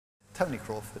Tony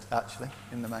Crawford, actually,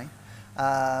 in the main.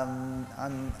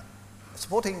 I'm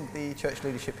supporting the church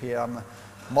leadership here. I'm a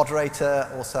moderator.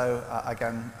 Also,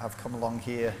 again, I've come along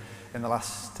here in the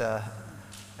last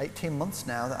 18 months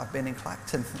now that I've been in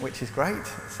Clacton, which is great.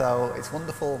 So it's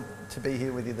wonderful to be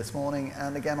here with you this morning.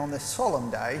 And again, on this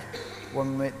solemn day,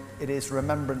 when it is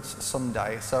Remembrance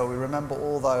Sunday. So we remember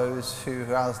all those whose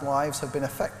lives have been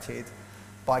affected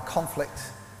by conflict,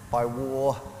 by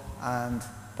war, and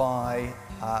by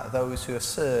those who have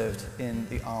served in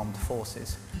the armed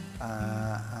forces,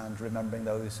 and remembering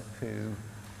those who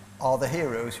are the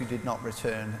heroes who did not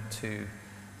return to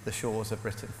the shores of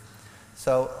Britain.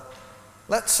 So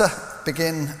let's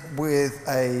begin with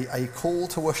a call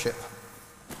to worship.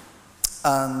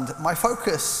 And my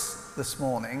focus this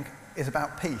morning is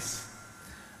about peace.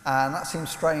 And that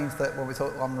seems strange that when we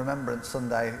talk on Remembrance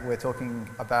Sunday, we're talking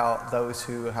about those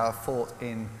who have fought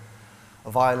in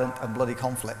violent and bloody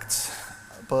conflicts.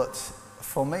 But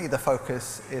for me, the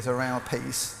focus is around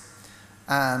peace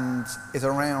and is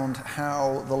around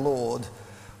how the Lord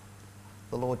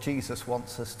Jesus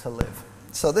wants us to live.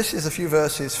 So this is a few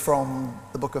verses from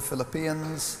the book of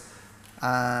Philippians,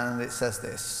 and it says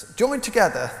this: "Join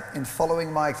together in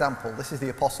following my example." This is the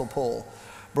Apostle Paul.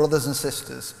 "Brothers and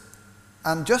sisters,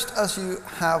 and just as you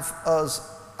have us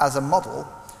as a model,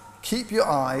 keep your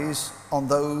eyes on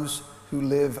those who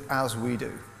live as we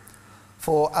do.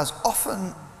 For as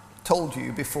often told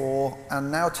you before,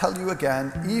 and now tell you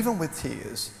again, even with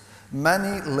tears,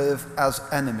 many live as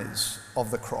enemies of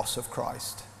the cross of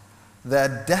Christ.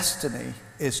 Their destiny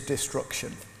is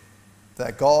destruction.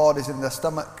 Their God is in their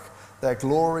stomach. Their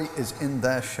glory is in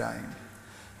their shame.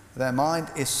 Their mind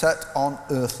is set on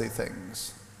earthly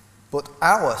things. But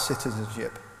our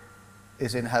citizenship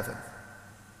is in heaven.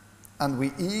 And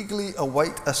we eagerly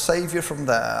await a Saviour from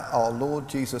there, our Lord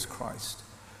Jesus Christ,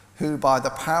 who by the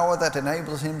power that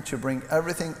enables him to bring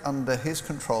everything under his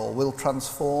control will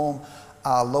transform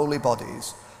our lowly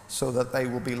bodies so that they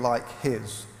will be like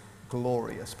his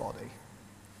glorious body."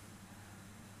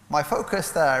 My focus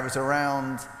there is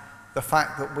around the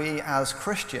fact that we as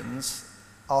Christians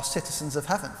are citizens of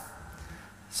heaven.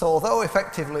 So although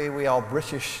effectively we are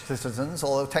British citizens,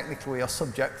 although technically we are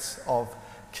subjects of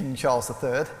King Charles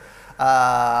III,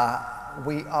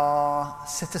 we are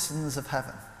citizens of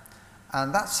heaven.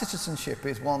 And that citizenship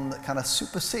is one that kind of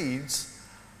supersedes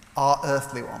our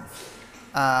earthly one.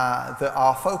 That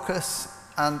our focus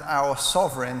and our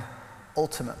sovereign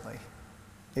ultimately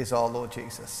is our Lord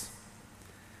Jesus.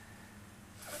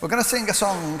 We're going to sing a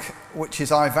song which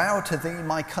is "I Vow to Thee,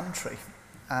 My Country,"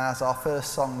 as our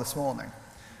first song this morning.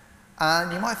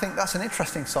 And you might think that's an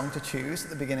interesting song to choose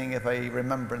at the beginning of a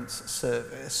remembrance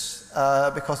service,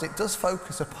 because it does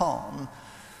focus upon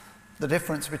the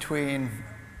difference between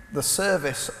the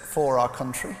service for our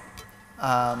country,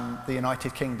 the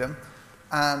United Kingdom,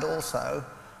 and also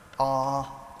our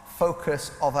focus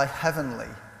of a heavenly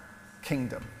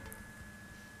kingdom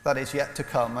that is yet to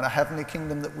come, and a heavenly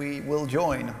kingdom that we will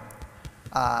join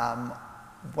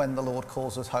when the Lord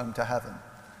calls us home to heaven.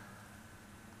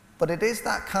 But it is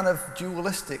that kind of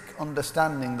dualistic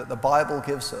understanding that the Bible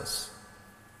gives us,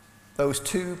 those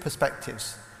two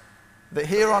perspectives. That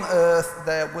here on earth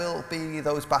there will be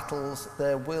those battles,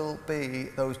 there will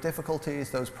be those difficulties,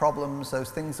 those problems,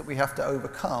 those things that we have to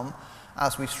overcome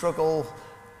as we struggle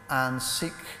and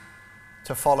seek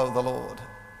to follow the Lord.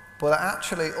 But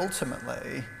actually,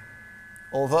 ultimately,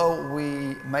 although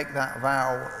we make that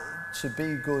vow to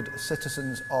be good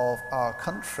citizens of our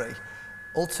country,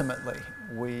 ultimately,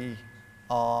 we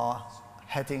are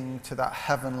heading to that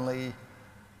heavenly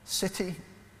city,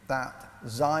 that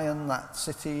Zion, that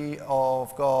city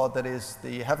of God that is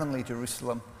the heavenly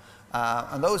Jerusalem.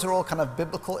 And those are all kind of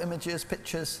biblical images,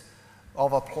 pictures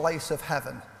of a place of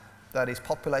heaven that is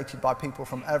populated by people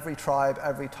from every tribe,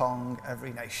 every tongue,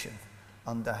 every nation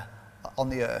on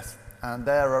the earth. And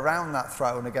there around that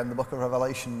throne, again, the book of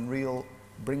Revelation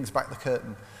brings back the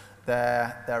curtain.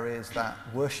 There is that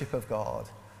worship of God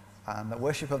and the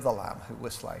worship of the Lamb who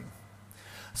was slain.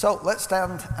 So let's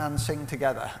stand and sing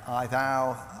together, I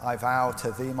vow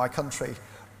to thee, my country,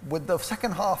 with the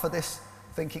second half of this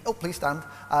thinking, please stand,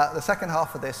 the second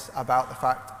half of this about the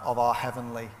fact of our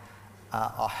heavenly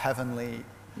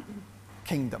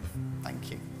kingdom.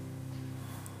 Thank you.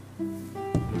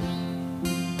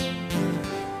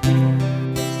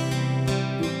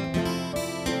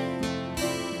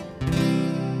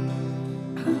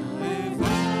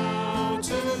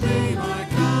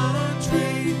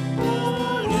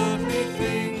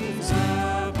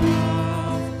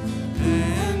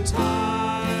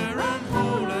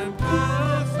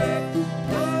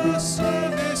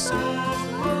 Service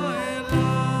of my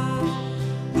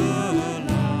love, the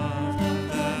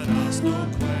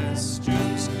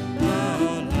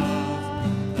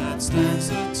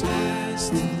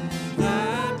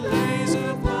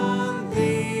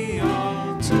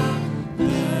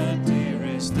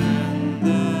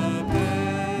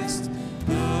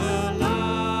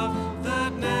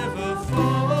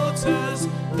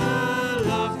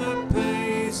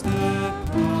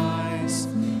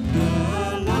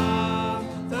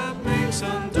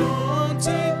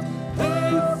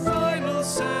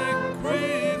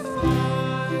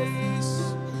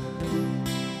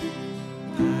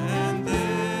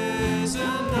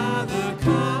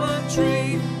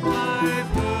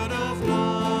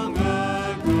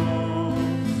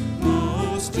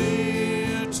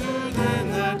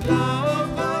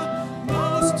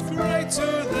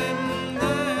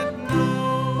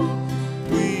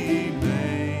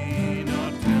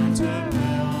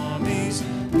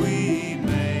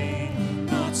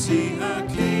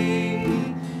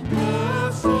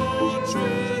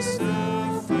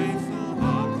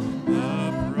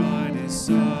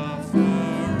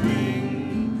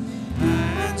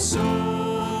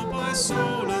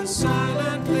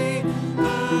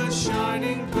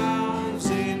shining clouds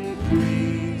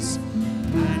increase,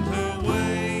 and her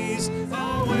ways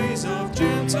are ways of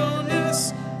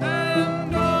gentleness,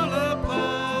 and all her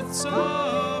paths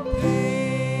are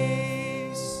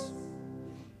peace.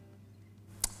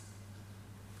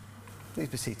 Please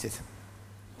be seated.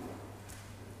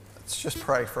 Let's just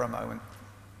pray for a moment.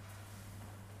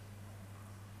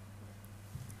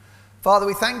 Father,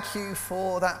 we thank you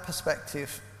for that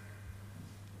perspective,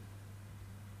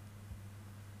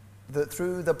 that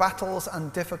through the battles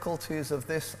and difficulties of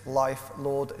this life,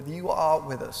 Lord, you are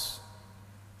with us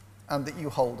and that you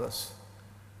hold us,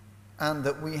 and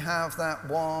that we have that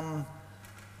one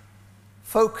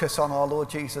focus on our Lord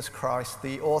Jesus Christ,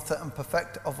 the author and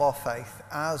perfecter of our faith,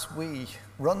 as we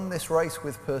run this race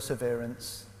with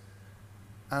perseverance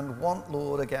and want,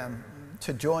 Lord, again,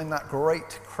 to join that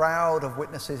great crowd of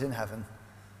witnesses in heaven,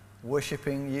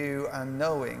 worshipping you and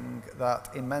knowing that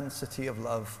immensity of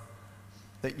love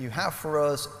that you have for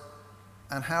us,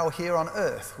 and how here on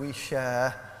earth we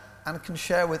share and can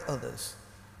share with others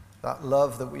that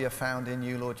love that we have found in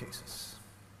you, Lord Jesus.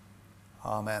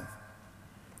 Amen.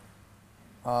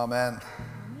 Amen.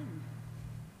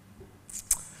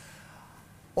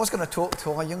 I was going to talk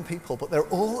to our young people, but they're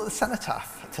all at the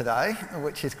cenotaph today,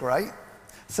 which is great.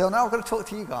 So now I'm going to talk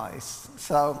to you guys.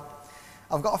 So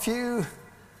I've got a few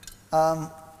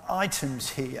items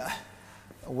here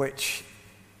which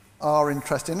are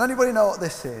interesting. Anybody know what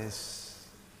this is?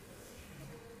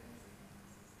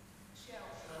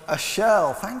 A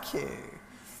shell, thank you.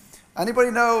 Anybody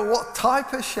know what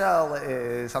type of shell it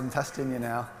is? I'm testing you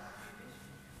now.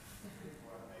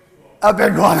 A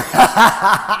big one.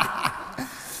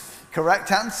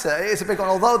 Correct answer. It's a big one,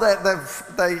 although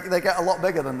they get a lot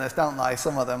bigger than this, don't they?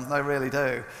 Some of them, they really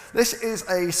do. This is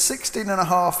a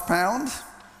 16.5 pound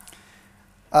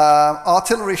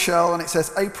artillery shell, and it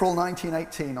says April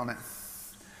 1918 on it.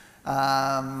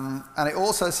 And it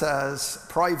also says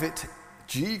Private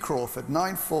G. Crawford,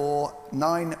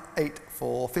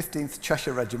 94984, 15th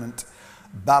Cheshire Regiment,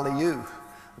 Ballieu,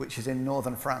 which is in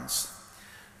northern France.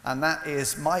 And that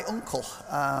is my uncle,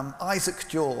 Isaac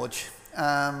George.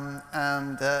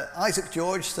 Isaac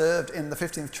George served in the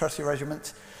 15th Cheshire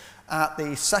Regiment at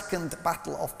the Second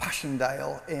Battle of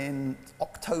Passchendaele in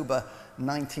October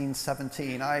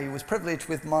 1917. I was privileged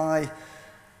with my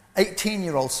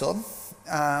 18-year-old son,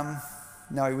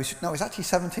 no, he was actually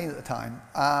 17 at the time,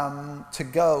 to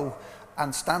go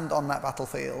and stand on that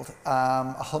battlefield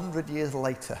 100 years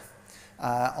later,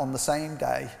 on the same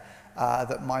day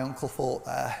that my uncle fought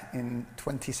there in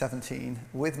 2017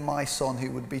 with my son,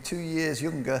 who would be 2 years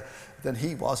younger than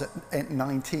he was at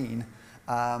 19,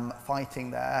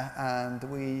 fighting there. And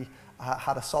we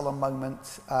had a solemn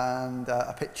moment and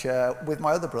a picture with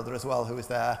my other brother as well, who was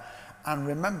there, and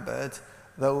remembered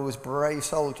those brave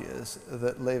soldiers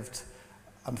that lived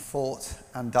and fought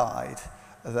and died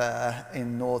there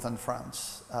in northern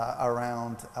France,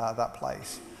 around that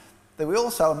place. We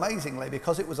also, amazingly,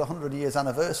 because it was a 100 years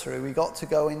anniversary, we got to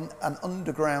go in an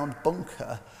underground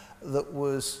bunker that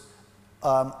was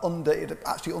under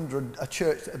a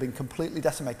church that had been completely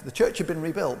decimated. The church had been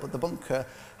rebuilt, but the bunker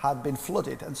had been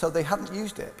flooded, and so they hadn't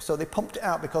used it. So they pumped it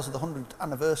out because of the 100th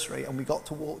anniversary, and we got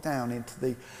to walk down into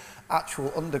the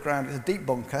actual underground. It's a deep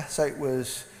bunker, so it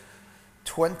was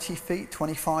 20 feet,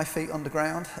 25 feet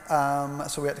underground.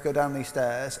 So we had to go down these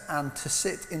stairs and to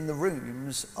sit in the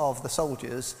rooms of the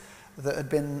soldiers that had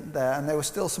been there, and there were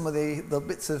still some of the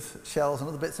bits of shells and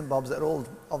other bits and bobs that had all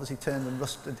obviously turned and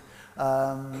rusted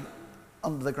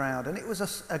under the ground. And it was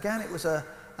a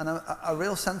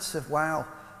real sense of, wow,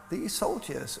 these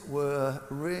soldiers were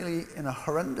really in a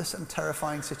horrendous and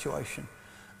terrifying situation,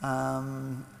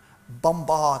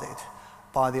 bombarded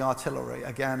by the artillery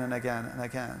again and again and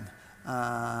again.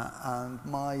 And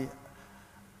my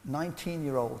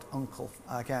 19-year-old uncle,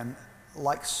 again,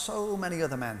 like so many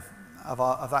other men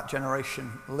of that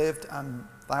generation, lived, and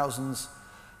thousands,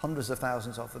 hundreds of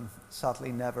thousands of them,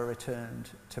 sadly never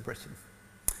returned to Britain.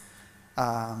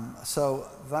 So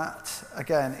that,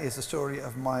 again, is the story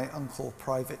of my uncle,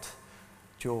 Private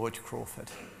George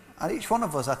Crawford. And each one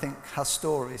of us, I think, has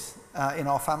stories in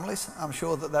our families. I'm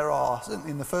sure that there are, certainly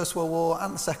in the First World War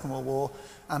and the Second World War,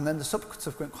 and then the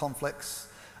subsequent conflicts.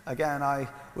 Again, I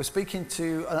was speaking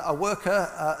to a worker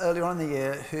earlier on in the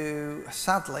year who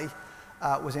sadly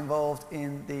was involved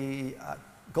in the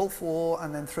Gulf War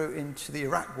and then through into the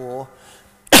Iraq War.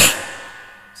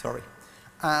 Sorry.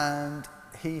 And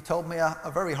he told me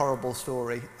a very horrible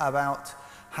story about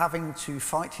having to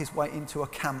fight his way into a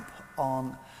camp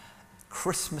on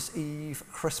Christmas Eve,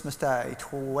 Christmas Day,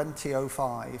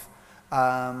 2005,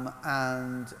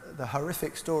 and the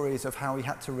horrific stories of how he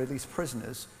had to release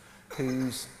prisoners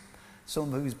whose some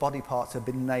whose body parts have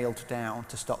been nailed down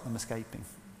to stop them escaping.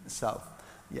 So,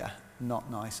 yeah,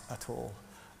 not nice at all.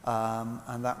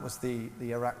 And that was the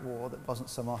Iraq war that wasn't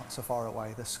so far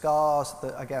away. The scars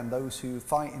that, again, those who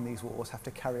fight in these wars have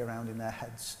to carry around in their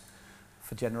heads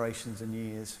for generations and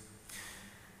years.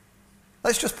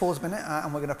 Let's just pause a minute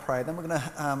and we're going to pray. Then we're going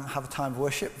to have a time of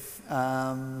worship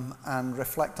and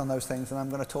reflect on those things. And I'm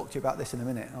going to talk to you about this in a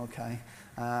minute, okay?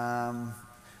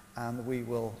 And we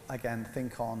will, again,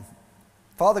 think on.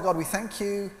 Father God, we thank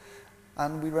you.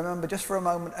 And we remember just for a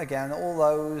moment again all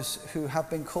those who have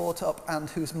been caught up and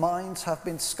whose minds have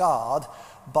been scarred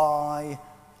by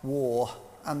war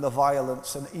and the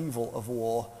violence and evil of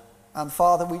war. And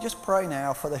Father, we just pray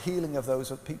now for the healing of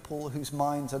those people whose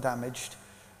minds are damaged,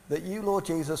 that you, Lord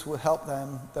Jesus, will help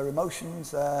them, their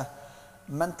emotions, their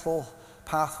mental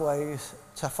pathways,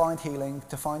 to find healing,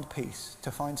 to find peace, to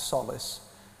find solace,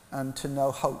 and to know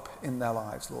hope in their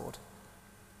lives, Lord.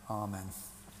 Amen.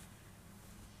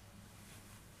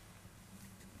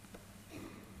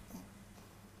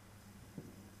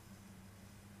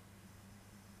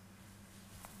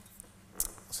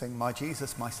 Sing My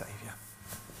Jesus, My Saviour.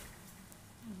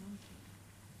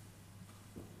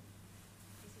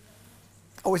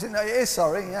 Oh, is it? No, it is,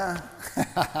 sorry, yeah.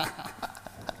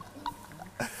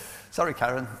 Sorry,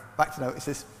 Karen. Back to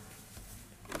notices.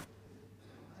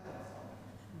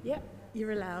 Yep,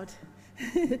 you're allowed.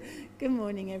 Good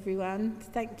morning, everyone.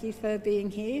 Thank you for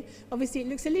being here. Obviously, it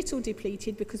looks a little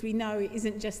depleted because we know it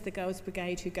isn't just the Girls'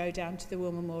 Brigade who go down to the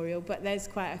War Memorial, but there's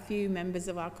quite a few members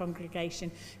of our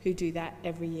congregation who do that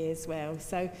every year as well.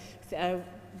 So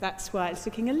that's why it's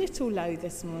looking a little low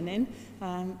this morning.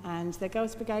 And the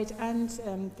Girls' Brigade and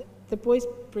the Boys'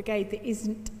 Brigade that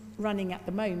isn't running at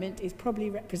the moment is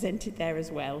probably represented there as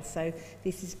well. So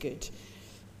this is good.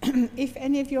 If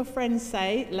any of your friends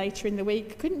say later in the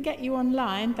week, couldn't get you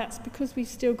online, that's because we've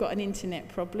still got an internet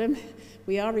problem.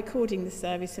 We are recording the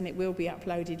service and it will be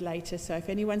uploaded later. So if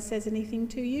anyone says anything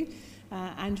to you,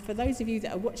 and for those of you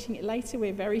that are watching it later,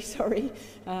 we're very sorry.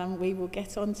 We will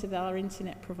get on to our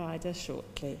internet provider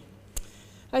shortly.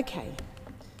 Okay.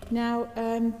 Now,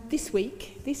 this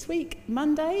week,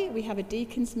 Monday, we have a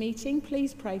deacons meeting.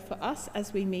 Please pray for us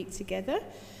as we meet together.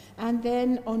 And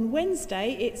then on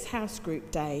Wednesday, it's house group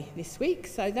day this week.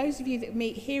 So those of you that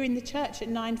meet here in the church at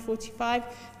 9:45,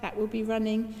 that will be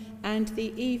running. And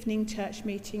the evening church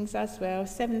meetings as well,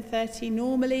 7:30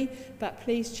 normally. But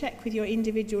please check with your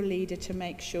individual leader to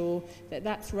make sure that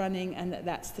that's running and that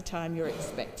that's the time you're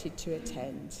expected to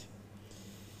attend.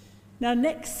 Now,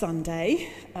 next Sunday,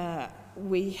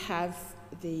 we have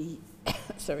the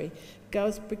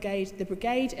Girls' Brigade, the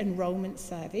Brigade Enrolment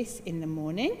Service in the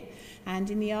morning, and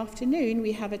in the afternoon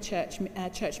we have a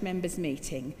church members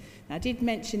meeting. Now, I did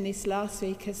mention this last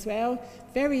week as well.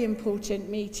 Very important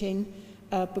meeting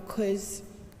because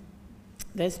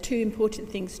there's two important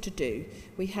things to do.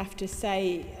 We have to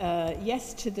say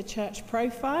yes to the church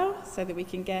profile so that we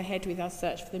can go ahead with our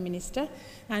search for the minister,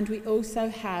 and we also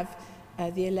have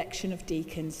the election of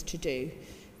deacons to do.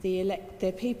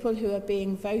 The people who are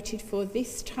being voted for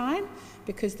this time,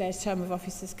 because their term of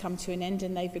office has come to an end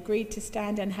and they've agreed to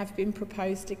stand and have been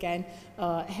proposed again,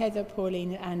 are Heather,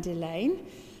 Pauline and Elaine.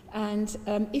 And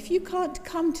if you can't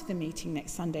come to the meeting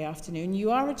next Sunday afternoon,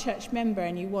 you are a church member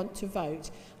and you want to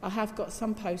vote, I have got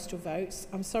some postal votes.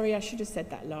 I'm sorry, I should have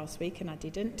said that last week and I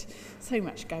didn't. So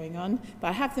much going on. But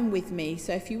I have them with me.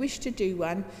 So if you wish to do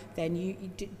one,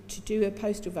 then to do a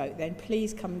postal vote, then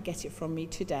please come and get it from me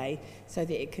today so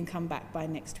that it can come back by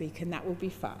next week, and that will be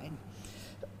fine.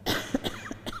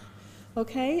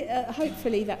 Okay,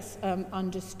 hopefully that's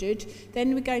understood.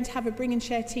 Then we're going to have a bring and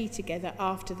share tea together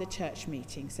after the church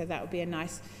meeting. So that will be a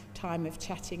nice time of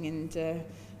chatting and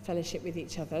fellowship with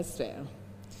each other as well.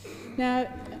 Now,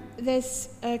 there's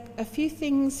a few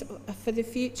things for the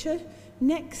future.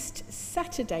 Next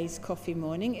Saturday's coffee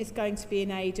morning is going to be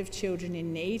in aid of children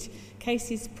in need.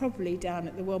 Casey's probably down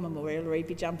at the War Memorial, or he'd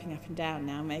be jumping up and down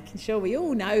now, making sure we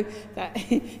all know that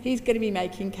he's going to be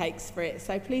making cakes for it.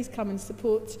 So please come and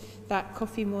support that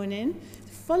coffee morning.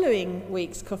 The following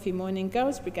week's coffee morning,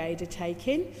 Girls' Brigade are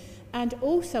taking. And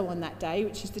also on that day,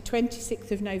 which is the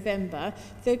 26th of November,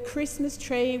 the Christmas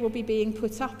tree will be being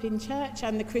put up in church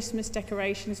and the Christmas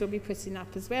decorations will be putting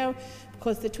up as well,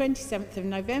 because the 27th of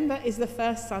November is the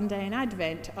first Sunday in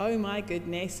Advent. Oh my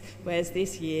goodness, where's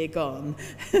this year gone?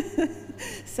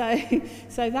 So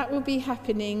that will be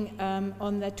happening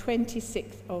on the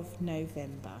 26th of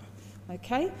November.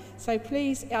 Okay, so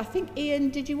please, I think,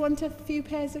 Ian, did you want a few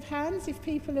pairs of hands if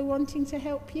people are wanting to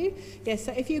help you? Yes,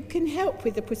 so if you can help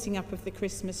with the putting up of the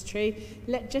Christmas tree,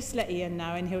 just let Ian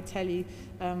know and he'll tell you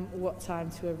what time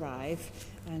to arrive.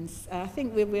 And I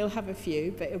think we'll have a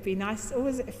few, but it'll be nice,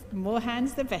 always, if more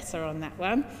hands the better on that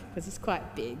one, because it's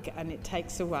quite big and it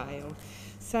takes a while.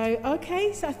 So,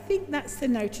 okay, so I think that's the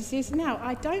notices. Now,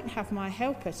 I don't have my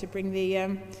helper to bring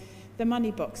the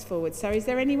money box forward. So is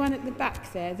there anyone at the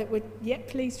back there that would,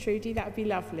 please Trudy, that would be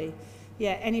lovely.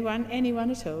 Yeah, anyone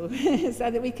at all, so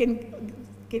that we can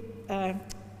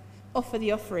offer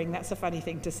the offering. That's a funny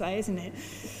thing to say, isn't it?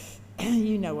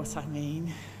 You know what I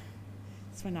mean.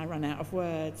 It's when I run out of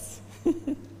words.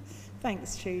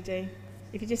 Thanks, Trudy.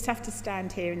 If you just have to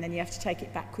stand here and then you have to take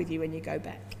it back with you when you go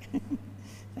back.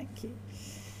 Thank you.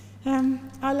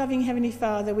 Our loving Heavenly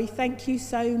Father, we thank you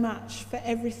so much for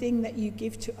everything that you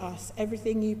give to us,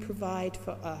 everything you provide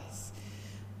for us.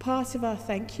 Part of our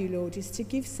thank you, Lord, is to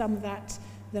give some of that,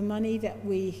 the money that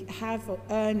we have or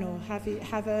earn or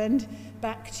have earned,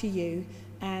 back to you.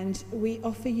 And we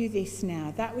offer you this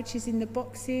now, that which is in the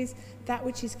boxes, that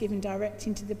which is given direct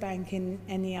into the bank in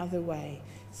any other way.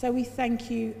 So we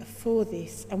thank you for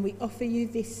this, and we offer you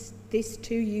this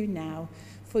to you now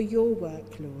for your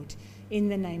work, Lord. In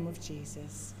the name of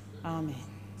Jesus. Amen.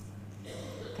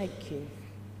 Thank you.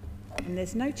 And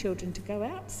there's no children to go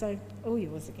out, so all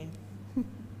yours again.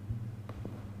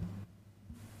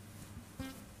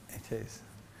 It is.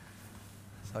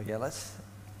 So yeah, let's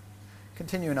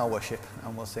continue in our worship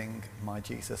and we'll sing My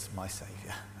Jesus, My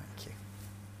Saviour. Thank you.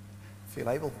 If you're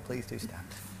able, please do stand.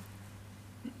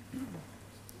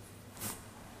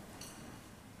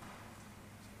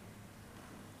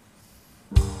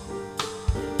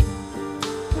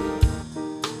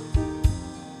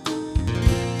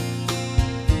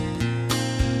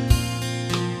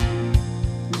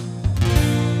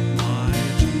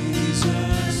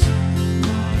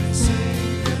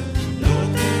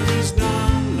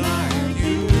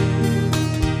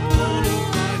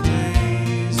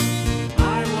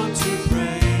 I want to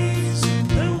praise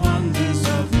the wonders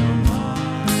of your mind.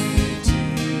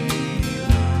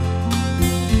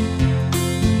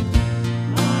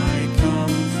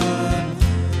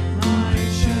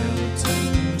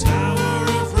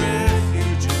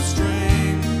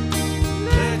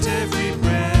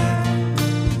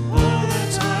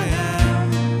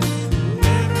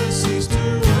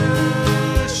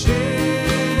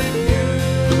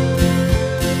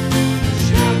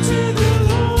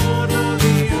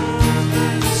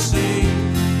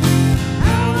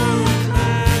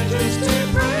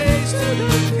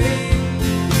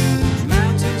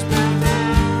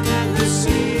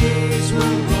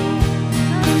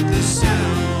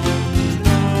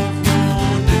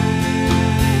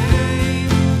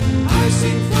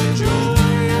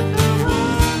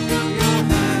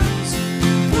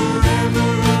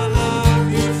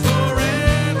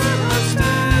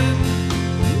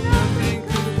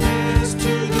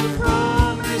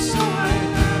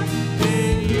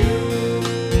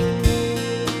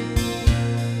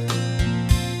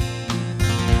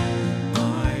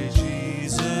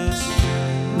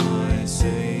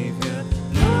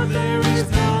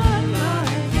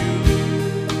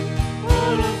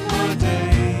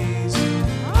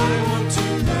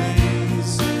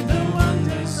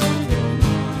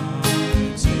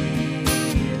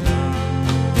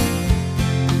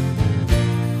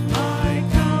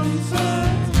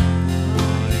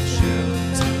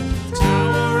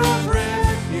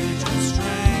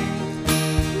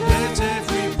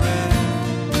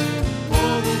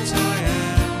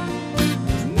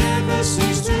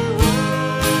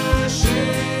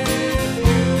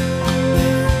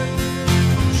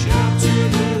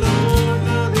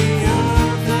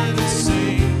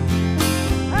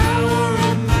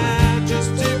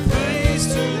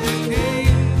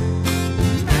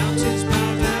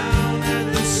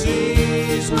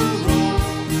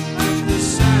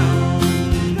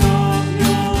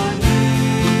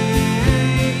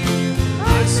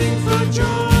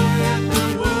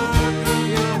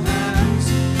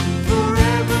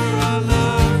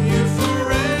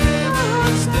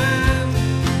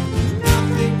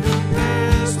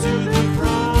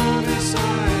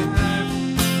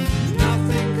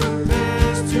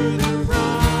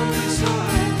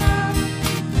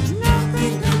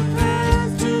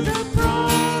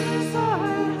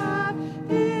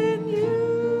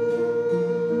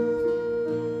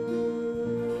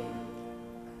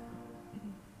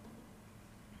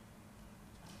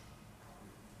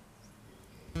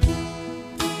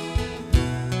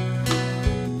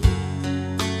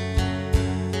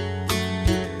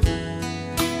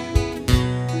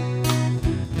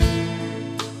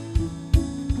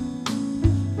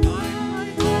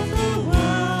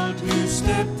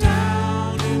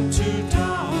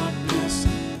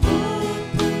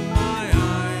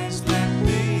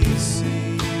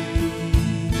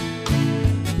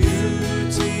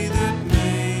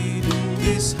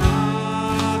 his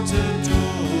heart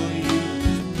adore you.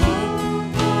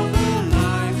 Hope of a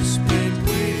life spent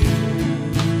with you.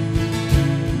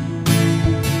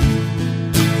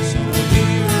 So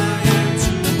here I am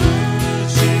to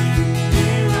worship,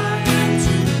 here I am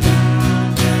to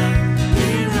bow down,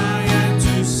 here I am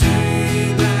to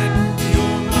say that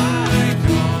you're my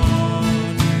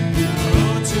God. You're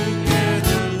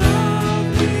altogether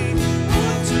lovely,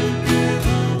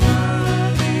 altogether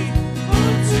worthy,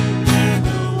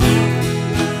 altogether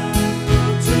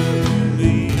wonderful to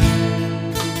me.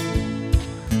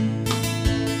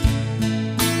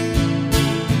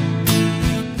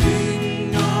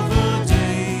 King of all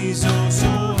days, oh so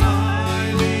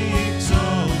highly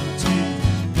exalted,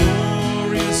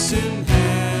 glorious in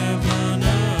heaven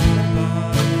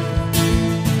above.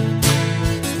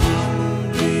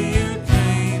 Humbly you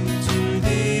came to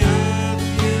the earth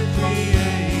you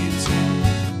created,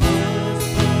 all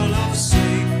full of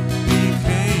sin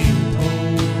became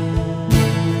poor.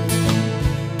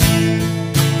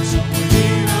 So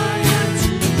here I am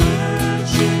to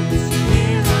worship,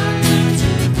 here I am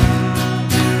to bow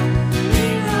down,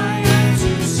 here I am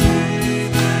to say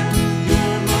that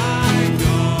you're my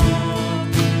God.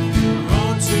 You're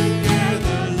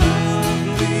altogether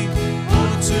lovely,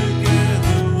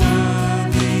 altogether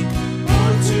worthy,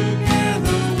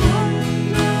 altogether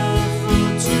wonderful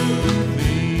to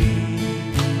me.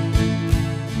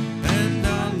 And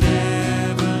I'll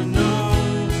never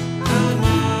know how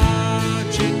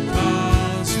much it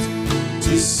cost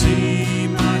to see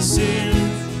my sin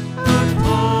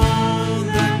upon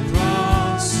that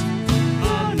cross.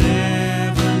 I'll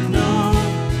never know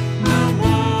how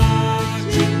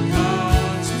much it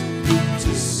cost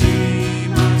to see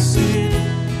my sin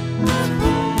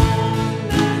upon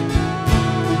that cross.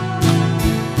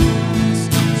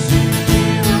 So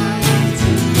here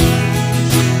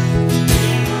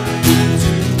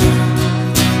I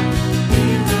am to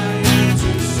worship,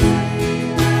 here I am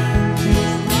to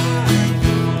bow down,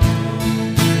 here I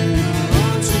am to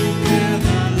say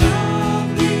that you're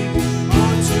my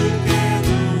God.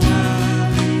 You're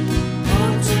altogether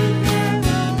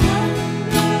lovely,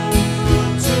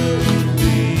 altogether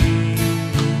worthy, altogether wonderful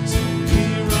to me. So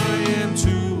here I am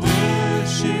to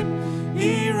worship,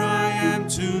 here I am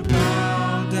to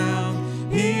bow down,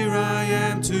 here I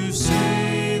am to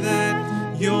say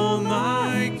that you're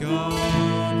my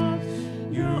God.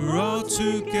 You're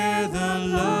altogether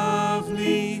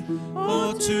lovely,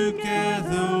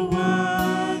 altogether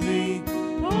worthy,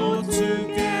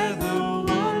 altogether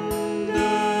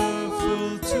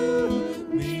wonderful to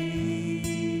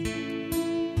me.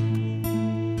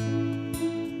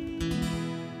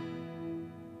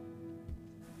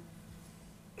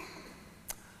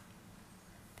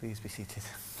 Please be seated.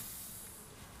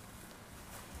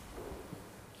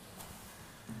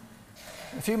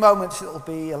 In a few moments it'll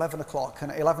be 11 o'clock,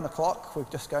 and at 11 o'clock we're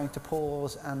just going to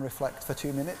pause and reflect for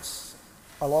 2 minutes,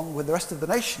 along with the rest of the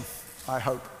nation, I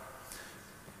hope,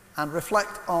 and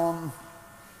reflect on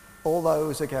all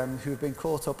those, again, who've been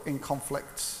caught up in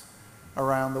conflicts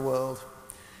around the world.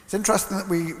 It's interesting that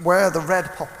we wear the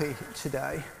red poppy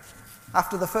today.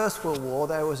 After the First World War,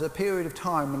 there was a period of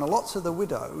time when lots of the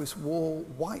widows wore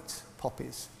white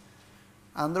poppies.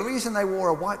 And the reason they wore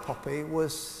a white poppy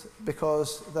was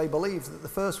because they believed that the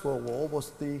First World War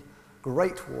was the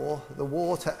Great War, the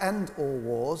war to end all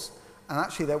wars, and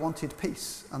actually they wanted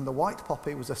peace, and the white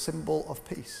poppy was a symbol of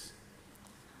peace.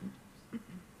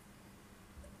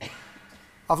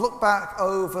 I've looked back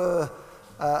over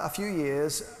a few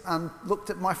years and looked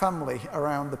at my family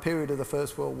around the period of the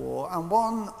First World War, and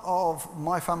one of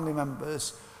my family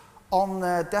members, on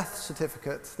their death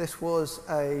certificate, this was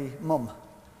a mum,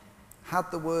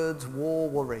 had the words war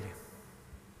worry.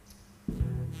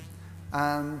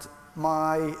 And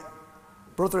my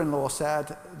brother-in-law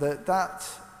said that that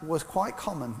was quite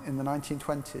common in the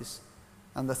 1920s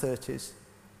and the 30s,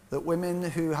 that women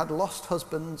who had lost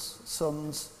husbands,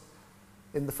 sons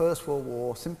in the First World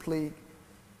War simply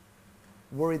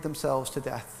worried themselves to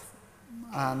death,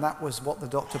 and that was what the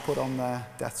doctor put on their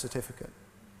death certificate.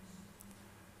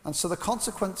 And so the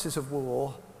consequences of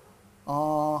war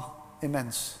are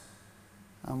immense.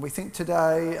 And we think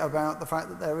today about the fact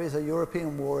that there is a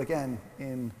European war again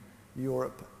in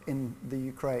Europe, in the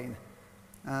Ukraine,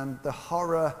 and the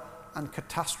horror and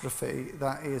catastrophe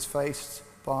that is faced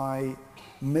by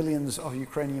millions of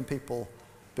Ukrainian people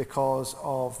because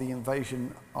of the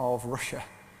invasion of Russia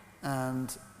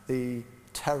and the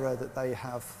terror that they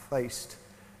have faced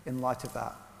in light of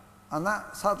that. And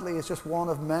that, sadly, is just one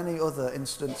of many other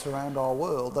incidents around our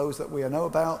world, those that we know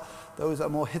about, those that are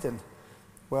more hidden,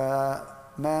 where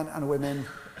men and women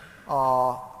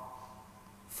are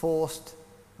forced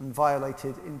and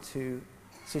violated into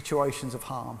situations of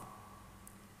harm.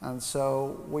 And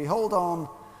so we hold on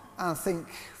and think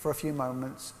for a few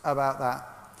moments about that.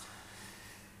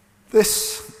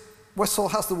 This whistle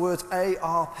has the words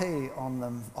ARP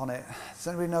on it. Does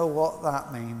anybody know what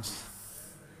that means?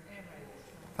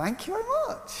 Thank you very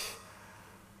much.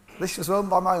 This was owned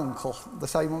by my uncle, the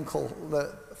same uncle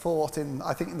that fought in,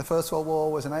 I think, in the First World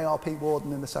War, was an ARP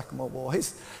warden in the Second World War.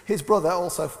 His brother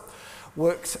also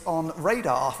worked on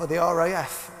radar for the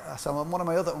RAF. So one of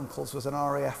my other uncles was an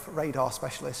RAF radar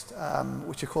specialist,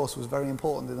 which of course was very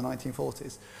important in the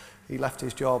 1940s. He left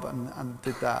his job and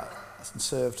did that and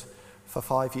served for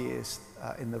 5 years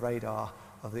in the radar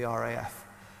of the RAF.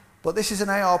 But this is an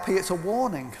ARP, it's a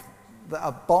warning that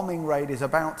a bombing raid is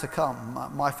about to come.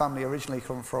 My family originally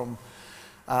come from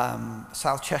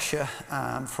South Cheshire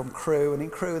and from Crewe, and in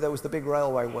Crewe there was the big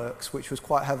railway works, which was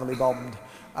quite heavily bombed,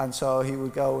 and so he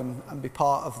would go and be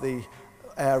part of the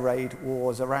air raid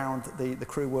wars around the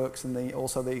Crewe works and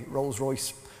also the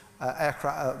Rolls-Royce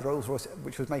aircraft, Rolls-Royce,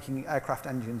 which was making aircraft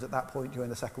engines at that point during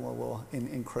the Second World War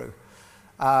in Crewe,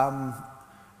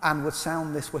 and would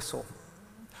sound this whistle.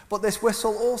 But this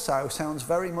whistle also sounds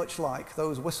very much like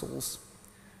those whistles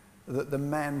that the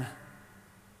men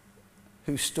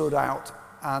who stood out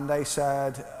and they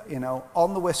said, you know,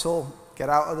 on the whistle, get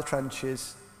out of the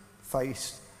trenches,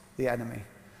 face the enemy.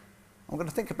 I'm going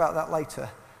to think about that later,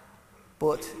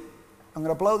 but I'm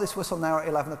going to blow this whistle now at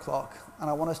 11 o'clock, and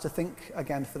I want us to think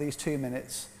again for these 2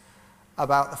 minutes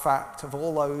about the fact of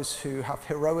all those who have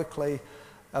heroically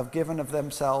given of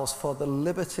themselves for the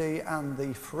liberty and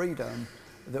the freedom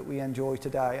that we enjoy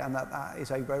today, and that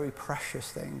is a very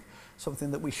precious thing,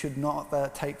 something that we should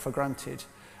not take for granted,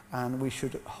 and we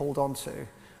should hold on to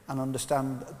and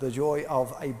understand the joy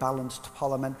of a balanced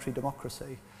parliamentary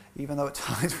democracy. Even though at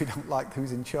times we don't like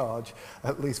who's in charge,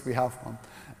 at least we have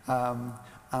one,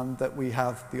 and that we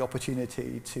have the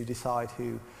opportunity to decide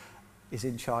who is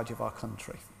in charge of our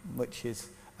country, which is,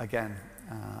 again,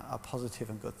 a positive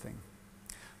and good thing.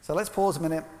 So let's pause a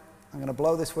minute. I'm going to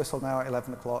blow this whistle now at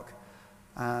 11 o'clock.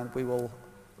 And we will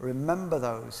remember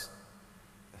those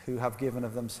who have given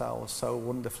of themselves so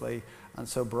wonderfully and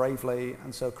so bravely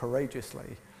and so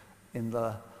courageously in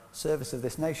the service of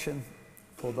this nation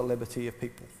for the liberty of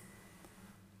people.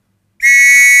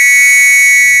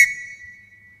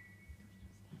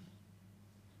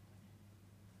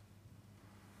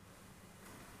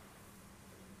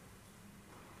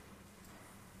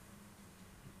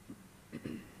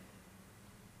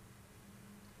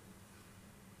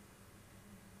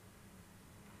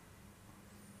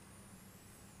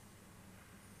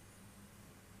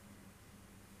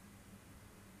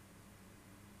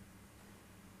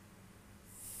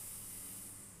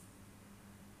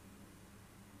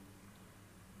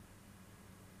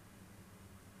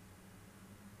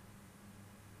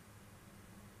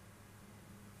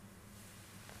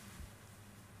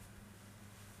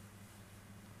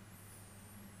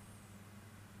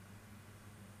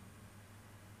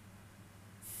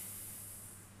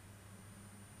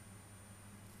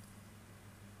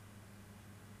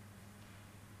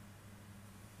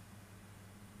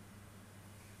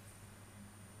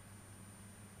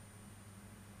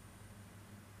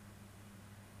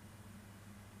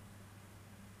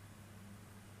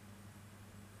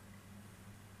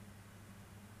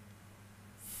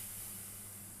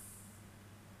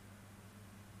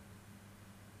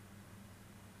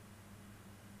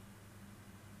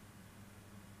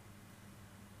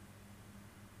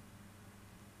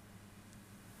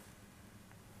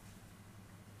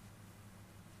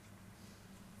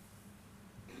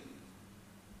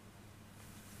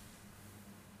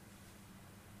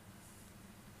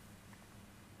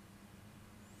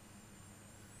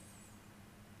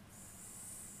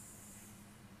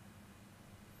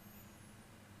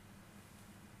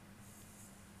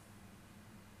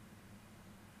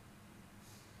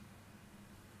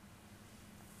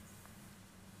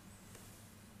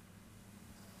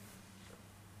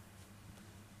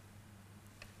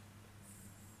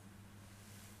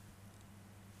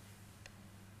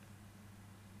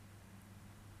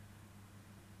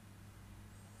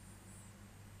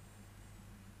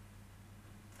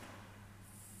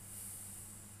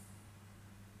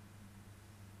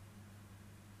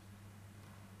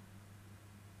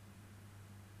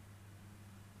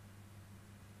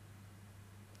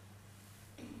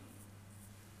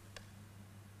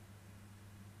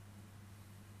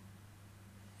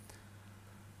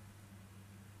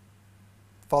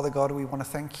 Father God, we want to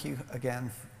thank you again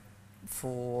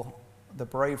for the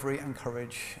bravery and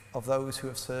courage of those who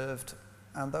have served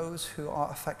and those who are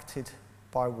affected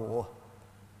by war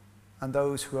and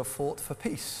those who have fought for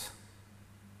peace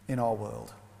in our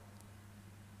world.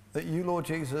 That you, Lord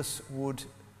Jesus, would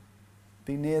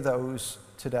be near those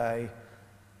today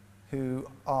who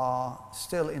are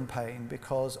still in pain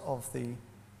because of the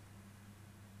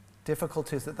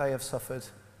difficulties that they have suffered,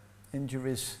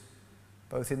 injuries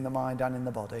both in the mind and in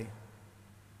the body.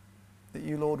 That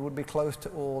you, Lord, would be close to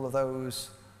all of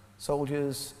those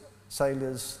soldiers,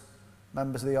 sailors,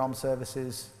 members of the armed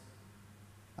services,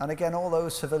 and again all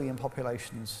those civilian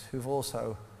populations who've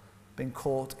also been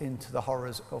caught into the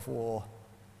horrors of war.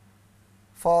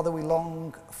 Father, we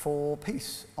long for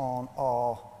peace on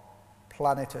our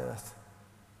planet Earth.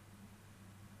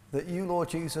 That you, Lord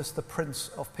Jesus, the Prince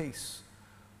of Peace,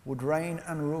 would reign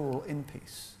and rule in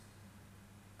peace,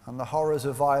 and the horrors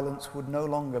of violence would no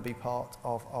longer be part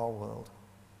of our world.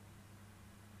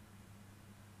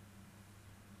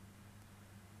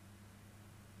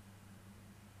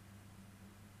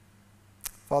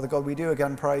 Father God, we do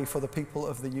again pray for the people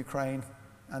of the Ukraine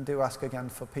and do ask again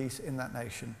for peace in that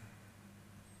nation.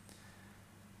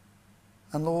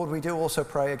 And Lord, we do also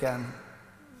pray again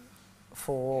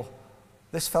for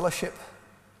this fellowship,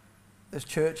 this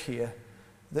church here,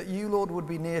 that you, Lord, would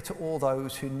be near to all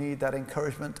those who need that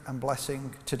encouragement and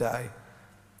blessing today.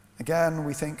 Again,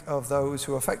 we think of those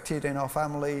who are affected in our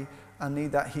family and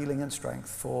need that healing and strength.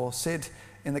 For Sid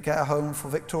in the care home, for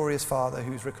Victoria's father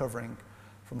who's recovering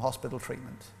from hospital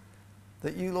treatment.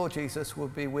 That you, Lord Jesus,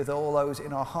 would be with all those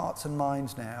in our hearts and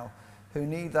minds now who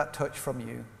need that touch from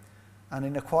you. And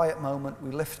in a quiet moment,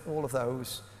 we lift all of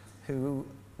those who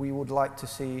we would like to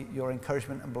see your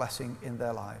encouragement and blessing in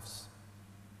their lives.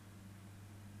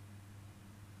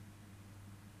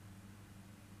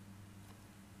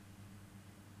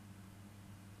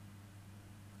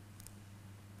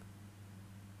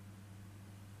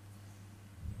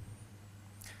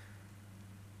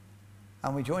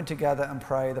 And we join together and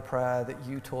pray the prayer that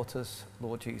you taught us,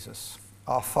 Lord Jesus.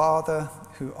 Our Father,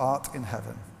 who art in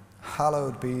heaven,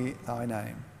 hallowed be thy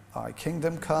name. Thy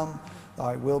kingdom come,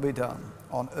 thy will be done,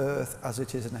 on earth as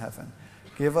it is in heaven.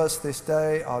 Give us this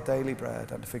day our daily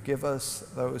bread, and forgive us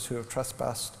those who have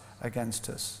trespassed against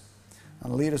us.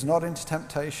 And lead us not into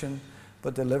temptation,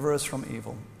 but deliver us from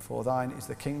evil. For thine is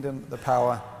the kingdom, the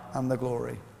power, and the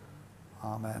glory.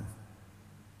 Amen.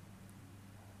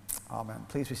 Amen.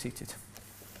 Please be seated.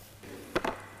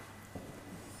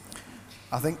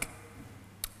 I think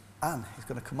Anne is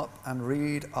going to come up and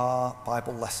read our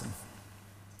Bible lesson.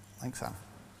 Thanks, Anne.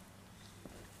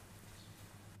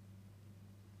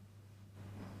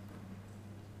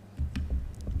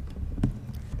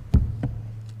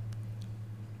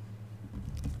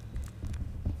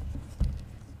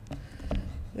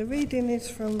 The reading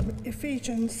is from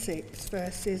Ephesians 6,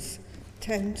 verses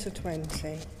 10 to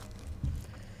 20.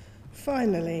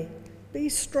 Finally, be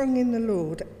strong in the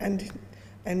Lord and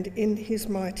in his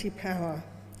mighty power.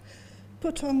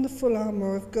 Put on the full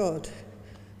armour of God,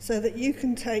 so that you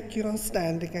can take your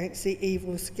stand against the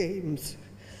evil schemes.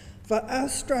 For our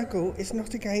struggle is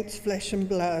not against flesh and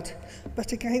blood,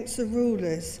 but against the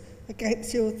rulers,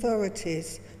 against the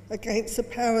authorities, against the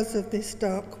powers of this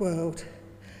dark world,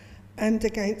 and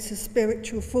against the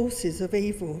spiritual forces of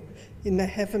evil in the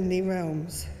heavenly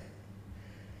realms.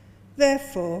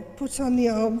 Therefore, put on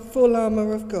the full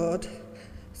armour of God,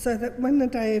 so that when the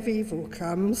day of evil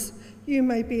comes, you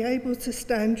may be able to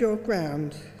stand your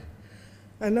ground.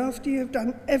 And after you have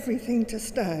done everything to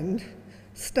stand,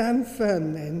 stand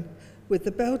firm then, with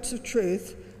the belt of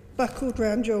truth buckled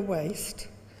round your waist,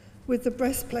 with the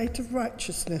breastplate of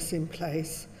righteousness in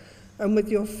place, and with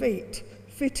your feet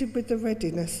fitted with the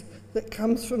readiness that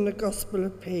comes from the gospel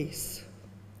of peace.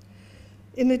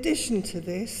 In addition to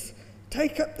this,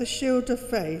 take up the shield of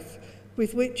faith,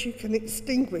 with which you can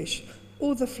extinguish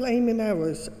all the flaming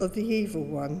arrows of the evil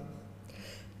one.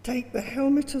 Take the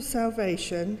helmet of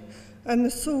salvation and the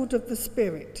sword of the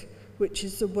Spirit, which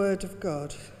is the word of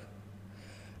God.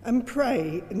 And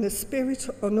pray in the Spirit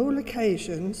on all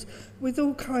occasions with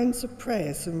all kinds of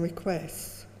prayers and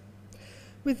requests.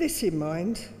 With this in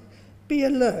mind, be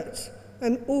alert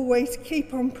and always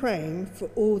keep on praying for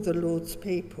all the Lord's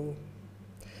people.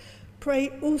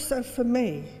 Pray also for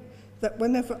me, that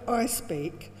whenever I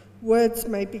speak, words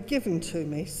may be given to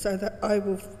me, so that I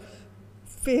will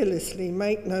fearlessly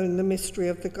make known the mystery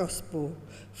of the gospel,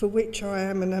 for which I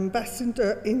am an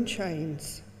ambassador in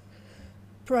chains.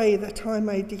 Pray that I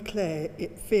may declare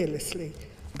it fearlessly,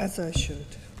 as I should.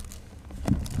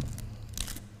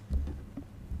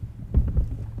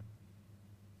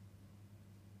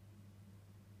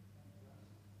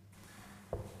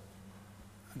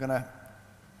 I'm going to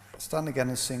stand again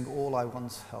and sing All I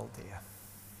Once Held Dear.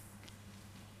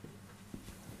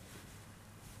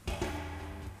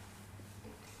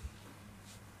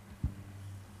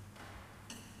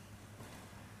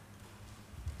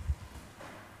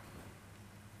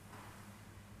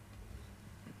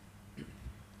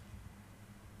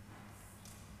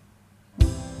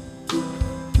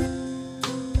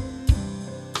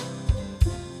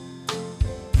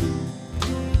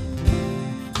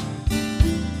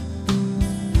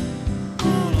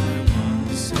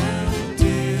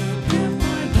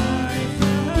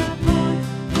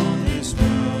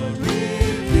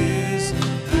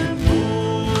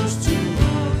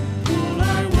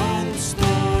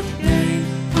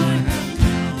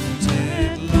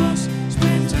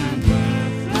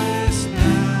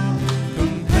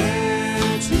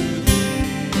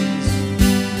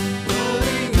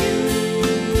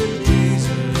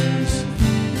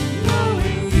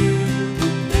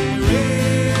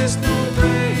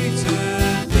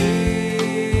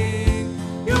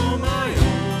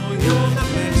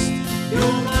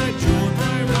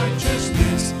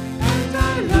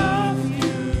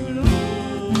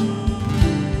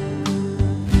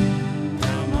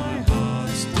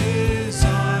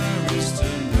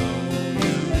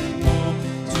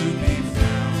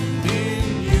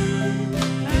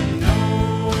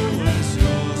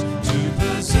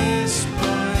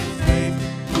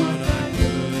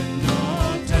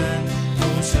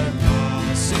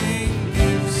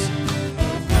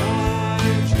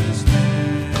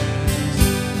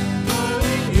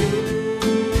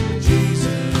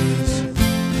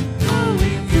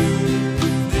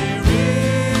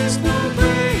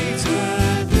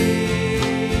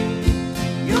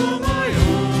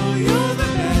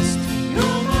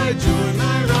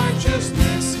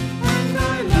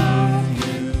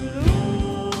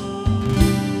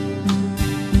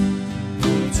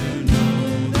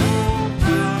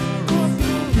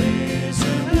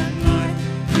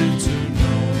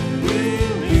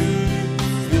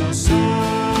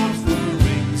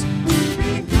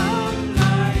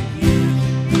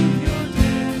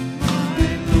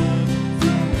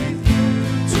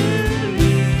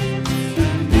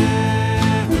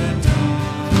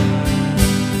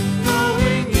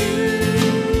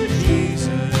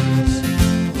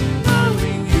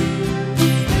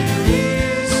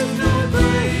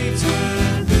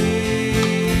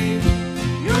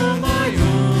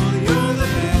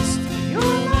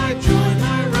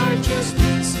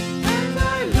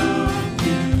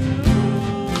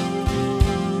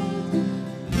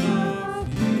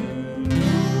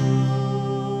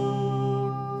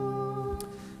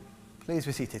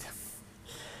 Please be seated.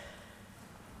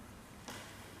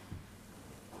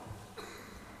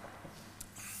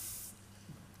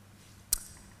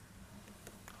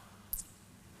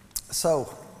 So,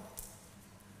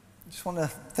 I just want to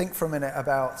think for a minute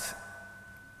about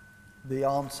the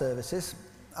armed services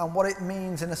and what it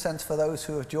means, in a sense, for those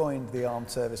who have joined the armed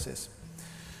services.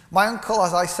 My uncle,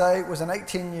 as I say, was an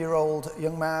 18-year-old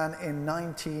young man in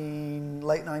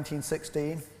late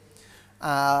 1916,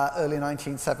 early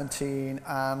 1917,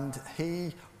 and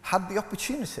he had the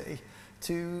opportunity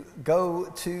to go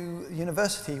to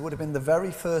university. He would have been the very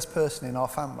first person in our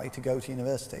family to go to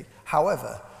university.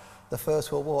 However, the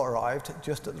First World War arrived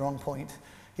just at the wrong point.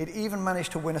 He'd even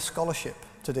managed to win a scholarship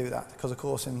to do that, because of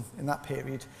course in that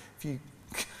period, if you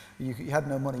had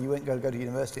no money, you weren't going to go to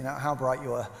university, no matter how bright you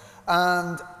were.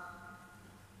 And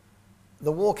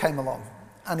the war came along,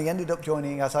 and he ended up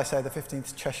joining, as I say, the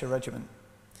 15th Cheshire Regiment.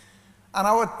 And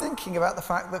I was thinking about the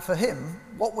fact that for him,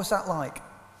 what was that like?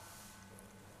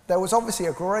 There was obviously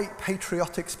a great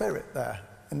patriotic spirit there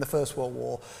in the First World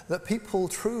War, that people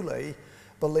truly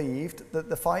believed that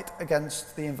the fight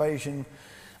against the invasion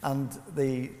and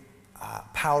the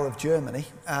power of Germany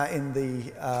in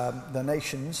the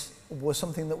nations was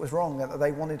something that was wrong, that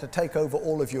they wanted to take over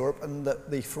all of Europe, and that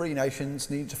the free nations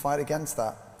needed to fight against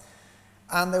that.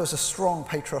 And there was a strong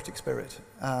patriotic spirit,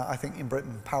 I think, in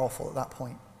Britain, powerful at that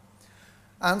point.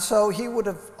 And so he would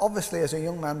have, obviously, as a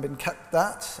young man, been kept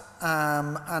that,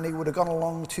 and he would have gone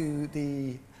along to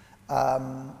the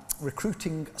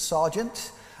recruiting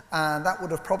sergeant, and that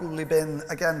would have probably been,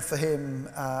 again, for him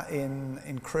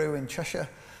in Crewe in Cheshire.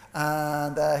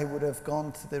 And he would have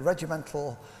gone to the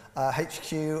regimental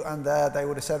HQ, and there they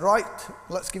would have said, right,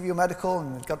 let's give you a medical,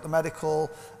 and he'd got the medical,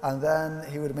 and then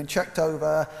he would have been checked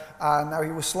over, and now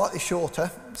he was slightly shorter.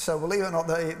 So believe it or not,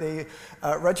 the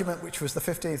regiment, which was the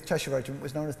 15th Cheshire Regiment,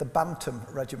 was known as the Bantam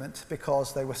Regiment,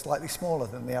 because they were slightly smaller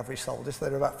than the average soldiers. They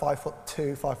were about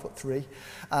 5'2",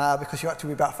 5'3", because you had to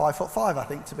be about 5'5", I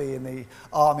think, to be in the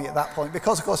army at that point.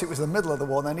 Because, of course, it was the middle of the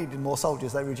war and they needed more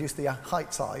soldiers, they reduced the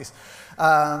height size,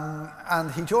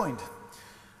 and he joined.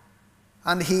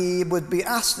 And he would be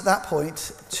asked at that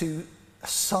point to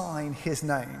sign his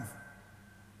name.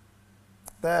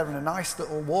 There in a nice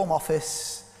little warm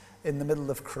office in the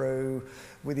middle of Crewe,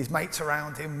 with his mates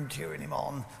around him, cheering him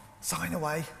on. Sign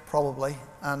away, probably.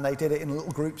 And they did it in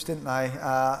little groups, didn't they,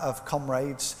 of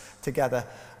comrades together.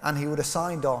 And he would have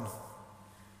signed on.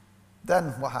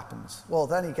 Then what happens? Well,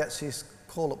 then he gets his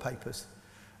call-up papers.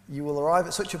 You will arrive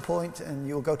at such a point, and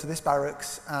you will go to this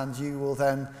barracks, and you will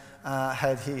then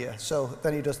head here. So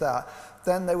then he does that.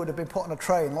 Then they would have been put on a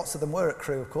train. Lots of them were at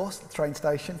Crewe, of course, the train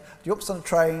station. He jumps on a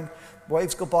train,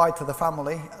 waves goodbye to the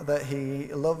family that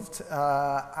he loved,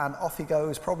 and off he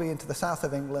goes, probably into the south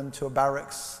of England to a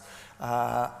barracks,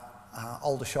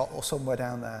 Aldershot or somewhere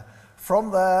down there.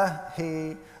 From there,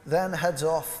 he then heads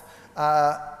off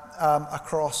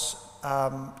across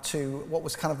to what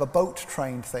was kind of a boat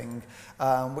train thing,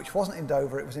 which wasn't in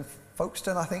Dover, it was in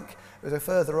Folkestone, I think. It was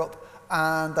further up.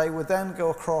 And they would then go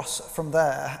across from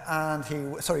there, and he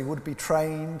would be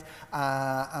trained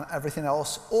and everything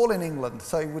else, all in England.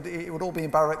 So it would all be in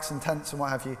barracks and tents and what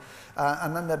have you.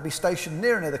 And then they'd be stationed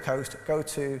near the coast, go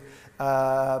to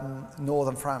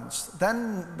northern France.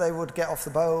 Then they would get off the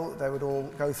boat, they would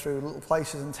all go through little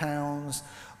places and towns,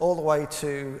 all the way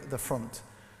to the front.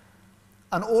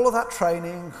 And all of that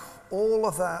training, all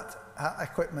of that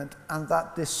equipment, and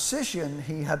that decision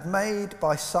he had made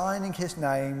by signing his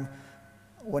name.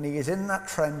 When he is in that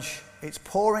trench, it's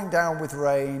pouring down with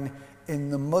rain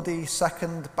in the muddy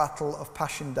Second Battle of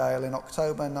Passchendaele in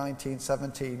October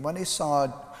 1917, when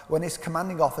his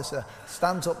commanding officer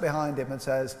stands up behind him and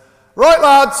says, "Right,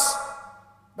 lads,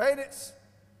 bayonets,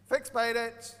 fix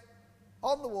bayonets,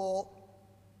 on the wall."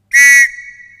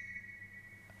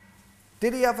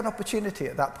 Did he have an opportunity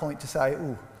at that point to say,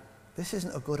 "Ooh, this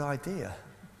isn't a good idea.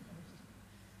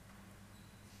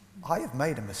 I have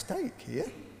made a mistake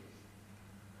here.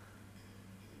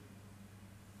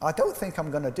 I don't think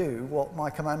I'm going to do what my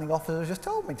commanding officer just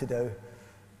told me to do"?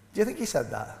 Do you think he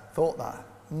said that, thought that?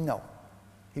 No.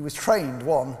 He was trained,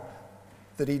 one,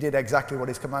 that he did exactly what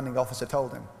his commanding officer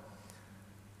told him.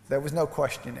 There was no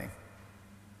questioning.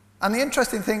 And the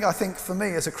interesting thing, I think, for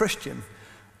me as a Christian,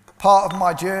 part of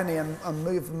my journey and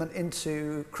movement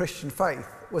into Christian faith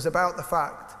was about the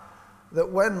fact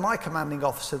that when my commanding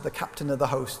officer, the captain of the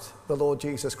host, the Lord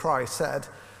Jesus Christ, said,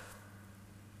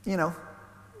 you know,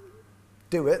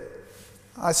 do it,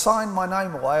 I signed my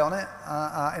name away on it,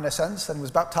 in a sense, and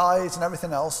was baptized and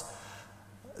everything else.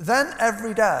 Then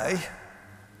every day,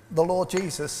 the Lord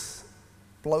Jesus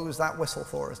blows that whistle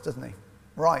for us, doesn't he?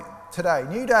 Right, today,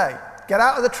 new day, get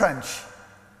out of the trench,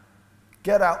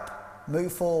 Get up,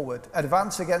 move forward,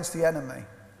 advance against the enemy.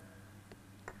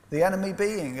 The enemy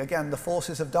being, again, the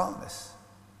forces of darkness.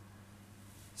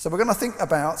 So we're going to think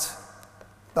about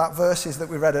that verses that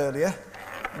we read earlier,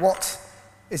 what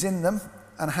is in them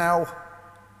and how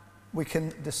we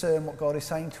can discern what God is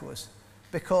saying to us.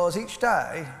 Because each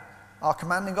day, our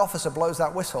commanding officer blows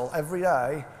that whistle. Every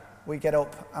day, we get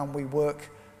up and we work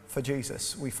for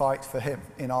Jesus. We fight for him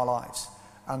in our lives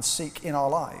and seek in our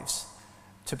lives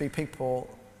to be people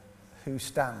who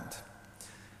stand.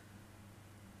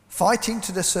 Fighting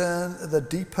to discern the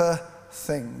deeper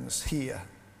things here.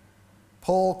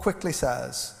 Paul quickly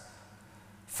says,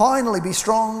 finally, be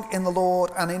strong in the Lord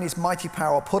and in his mighty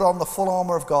power. Put on the full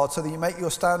armour of God so that you make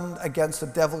your stand against the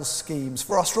devil's schemes.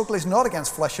 For our struggle is not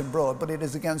against flesh and blood, but it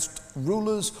is against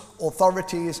rulers,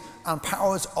 authorities, and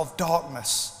powers of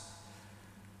darkness,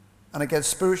 and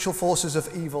against spiritual forces of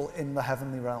evil in the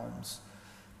heavenly realms.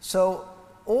 So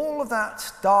all of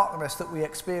that darkness that we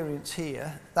experience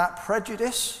here, that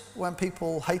prejudice when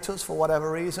people hate us for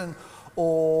whatever reason,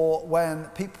 or when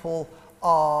people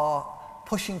are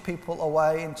pushing people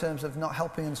away in terms of not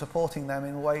helping and supporting them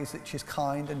in ways which is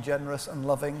kind and generous and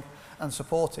loving and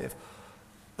supportive.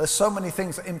 There's so many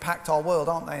things that impact our world,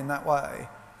 aren't they, in that way,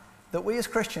 that we as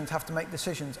Christians have to make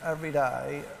decisions every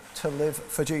day to live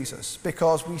for Jesus,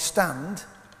 because we stand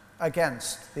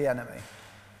against the enemy.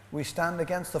 We stand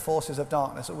against the forces of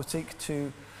darkness that would seek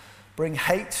to bring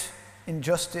hate,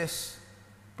 injustice,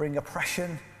 bring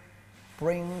oppression,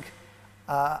 bring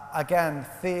again,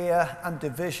 fear and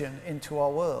division into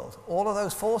our world. All of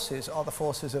those forces are the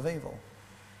forces of evil.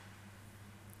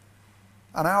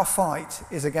 And our fight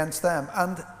is against them.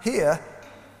 And here,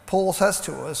 Paul says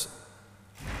to us,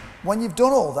 when you've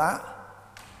done all that,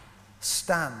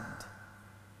 stand.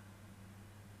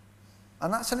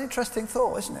 And that's an interesting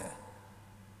thought, isn't it?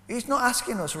 He's not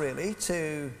asking us really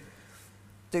to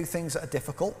do things that are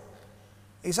difficult.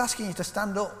 He's asking you to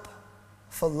stand up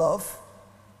for love,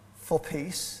 for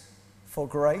peace, for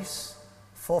grace,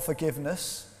 for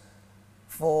forgiveness,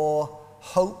 for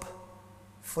hope,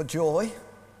 for joy,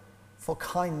 for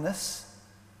kindness,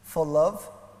 for love.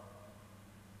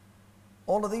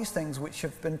 All of these things which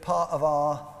have been part of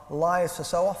our lives for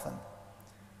so often.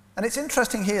 And it's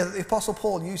interesting here that the Apostle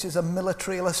Paul uses a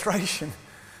military illustration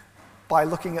by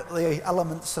looking at the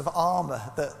elements of armour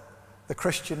that the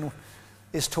Christian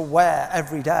is to wear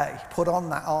every day, put on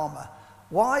that armour.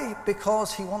 Why?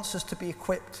 Because he wants us to be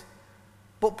equipped.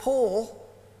 But Paul,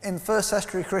 in first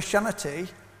century Christianity,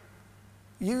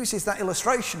 uses that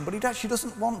illustration, but he actually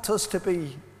doesn't want us to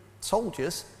be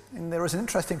soldiers. And there is an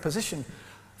interesting position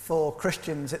for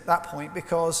Christians at that point,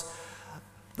 because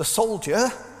the soldier,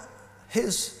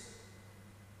 his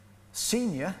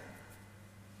senior,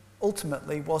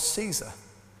 ultimately was Caesar.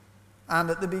 And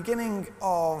at the beginning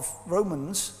of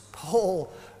Romans,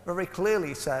 Paul very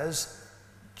clearly says,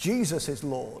 Jesus is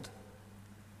Lord.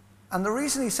 And the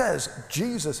reason he says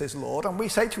Jesus is Lord, and we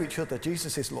say to each other,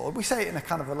 Jesus is Lord, we say it in a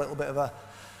kind of a little bit of a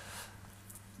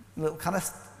little kind of,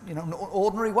 an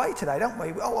ordinary way today, don't we?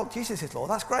 Oh, well, Jesus is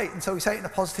Lord, that's great. And so we say it in a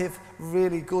positive,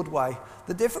 really good way.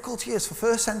 The difficulty is for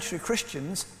first century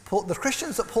Christians, the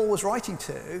Christians that Paul was writing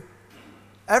to,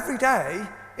 every day,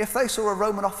 if they saw a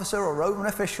Roman officer or a Roman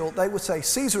official, they would say,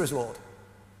 Caesar is Lord.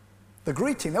 The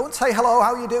greeting, they wouldn't say, hello,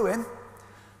 how are you doing?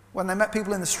 When they met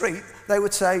people in the street, they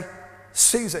would say,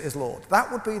 Caesar is Lord.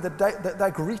 That would be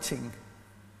their greeting,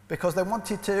 because they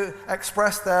wanted to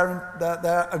express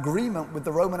their agreement with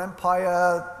the Roman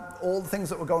Empire, all the things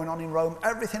that were going on in Rome,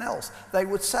 everything else. They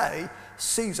would say,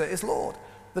 Caesar is Lord.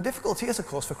 The difficulty is, of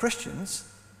course, for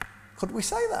Christians, could we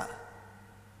say that?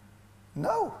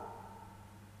 No.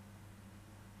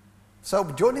 So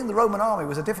joining the Roman army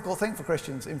was a difficult thing for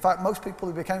Christians. In fact, most people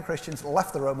who became Christians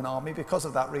left the Roman army because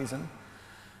of that reason.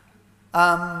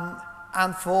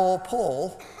 And for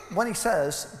Paul, when he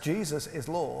says Jesus is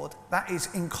Lord, that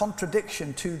is in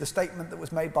contradiction to the statement that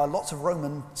was made by lots of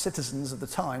Roman citizens of the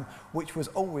time, which was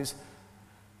always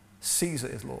Caesar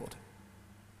is Lord.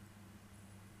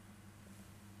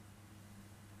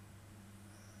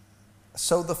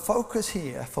 So the focus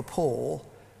here for Paul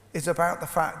is about the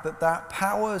fact that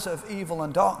powers of evil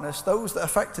and darkness, those that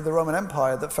affected the Roman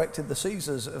Empire, that affected the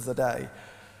Caesars of the day,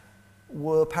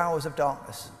 were powers of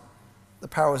darkness, the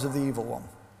powers of the evil one,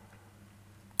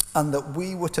 and that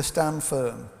we were to stand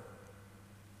firm.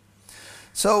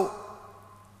 So,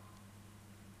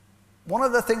 one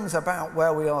of the things about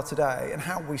where we are today and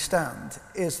how we stand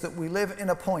is that we live in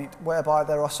a point whereby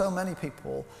there are so many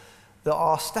people that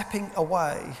are stepping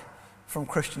away from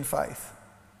Christian faith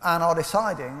and are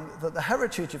deciding that the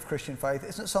heritage of Christian faith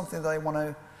isn't something they want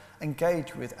to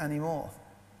engage with anymore.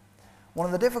 One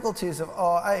of the difficulties of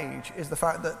our age is the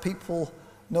fact that people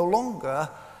no longer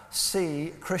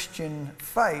see Christian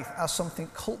faith as something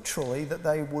culturally that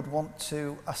they would want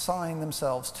to assign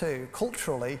themselves to.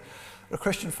 Culturally, the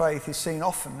Christian faith is seen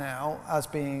often now as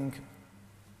being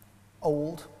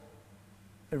old,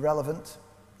 irrelevant,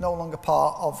 no longer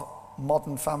part of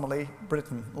modern family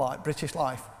British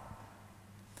life.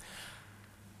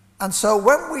 And so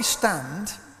when we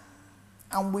stand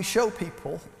and we show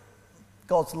people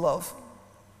God's love,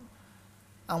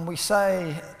 and we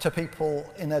say to people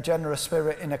in a generous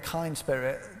spirit, in a kind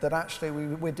spirit, that actually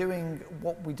we're doing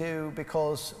what we do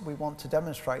because we want to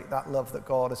demonstrate that love that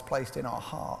God has placed in our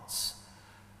hearts.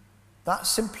 That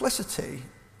simplicity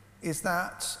is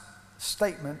that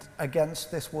statement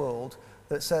against this world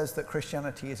that says that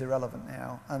Christianity is irrelevant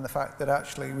now, and the fact that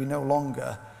actually we no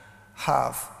longer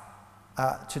have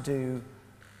to do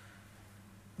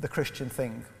the Christian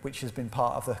thing, which has been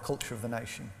part of the culture of the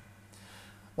nation.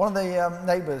 One of the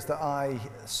neighbours that I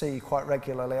see quite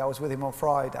regularly, I was with him on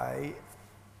Friday,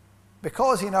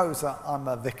 because he knows that I'm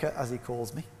a vicar, as he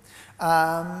calls me,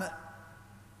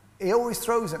 he always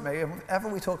throws at me, whenever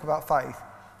we talk about faith,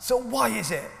 so why is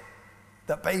it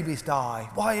that babies die?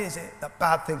 Why is it that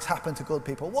bad things happen to good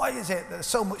people? Why is it that there's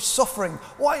so much suffering?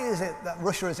 Why is it that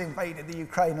Russia has invaded the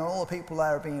Ukraine and all the people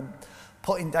there are being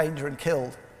put in danger and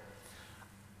killed?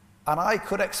 And I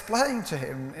could explain to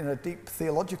him in a deep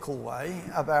theological way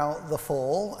about the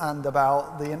fall and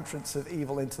about the entrance of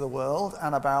evil into the world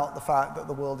and about the fact that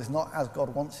the world is not as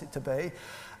God wants it to be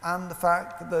and the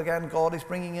fact that, again, God is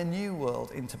bringing a new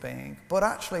world into being. But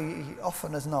actually,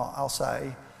 often as not, I'll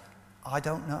say, I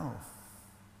don't know.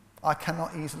 I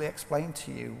cannot easily explain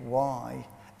to you why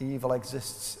evil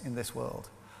exists in this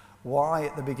world. Why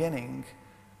at the beginning,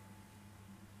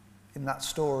 in that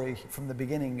story from the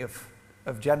beginning of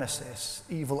Genesis,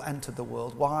 evil entered the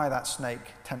world, why that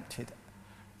snake tempted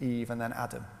Eve and then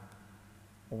Adam,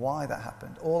 why that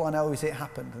happened. All I know is it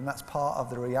happened, and that's part of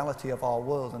the reality of our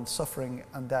world, and suffering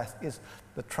and death is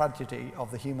the tragedy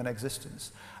of the human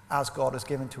existence as God has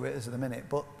given to it as the minute,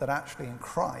 but that actually in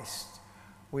Christ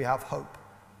we have hope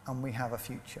and we have a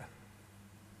future.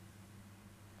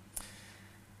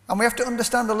 And we have to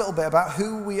understand a little bit about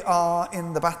who we are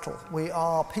in the battle. We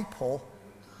are people,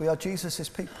 we are Jesus'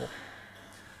 people.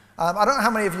 I don't know how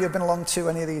many of you have been along to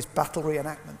any of these battle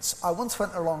reenactments. I once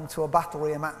went along to a battle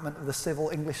reenactment of the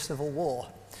English Civil War.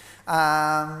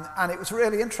 And it was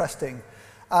really interesting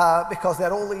because they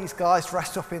had all these guys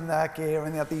dressed up in their gear,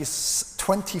 and they had these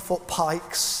 20-foot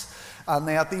pikes, and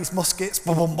they had these muskets,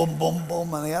 boom, boom, boom, boom,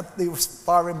 boom, and they were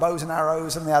firing bows and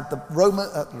arrows, and they had the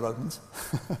Romans,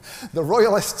 the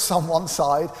royalists on one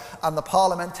side, and the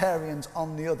parliamentarians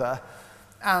on the other.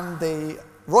 And the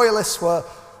royalists were,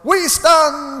 "We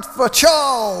stand for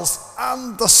Charles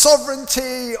and the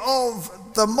sovereignty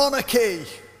of the monarchy."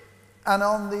 And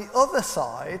on the other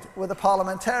side were the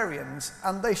parliamentarians,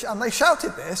 and they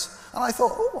shouted this, and I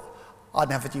thought, oh, I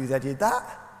never knew they did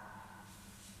that.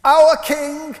 "Our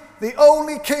king, the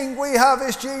only king we have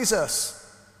is Jesus,"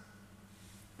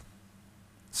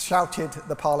 shouted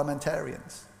the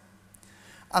parliamentarians.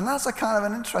 And that's a kind of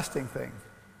an interesting thing,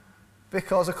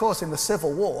 because of course in the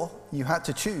Civil War you had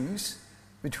to choose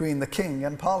between the king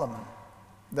and parliament.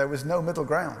 There was no middle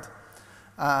ground.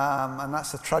 And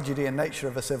that's the tragedy and nature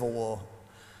of a civil war.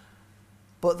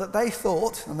 But that they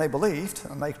thought, and they believed,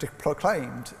 and they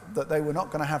proclaimed that they were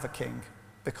not going to have a king,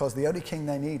 because the only king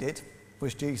they needed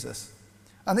was Jesus.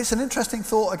 And it's an interesting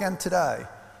thought again today,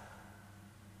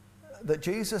 that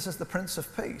Jesus as the Prince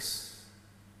of Peace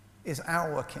is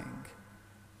our king,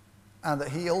 and that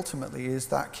he ultimately is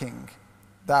that king,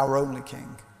 our only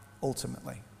king,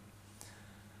 ultimately.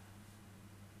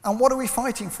 And what are we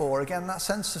fighting for? Again, that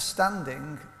sense of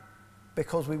standing,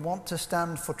 because we want to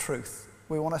stand for truth.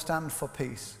 We want to stand for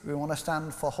peace. We want to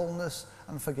stand for wholeness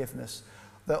and forgiveness.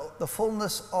 The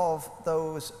fullness of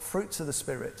those fruits of the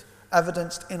Spirit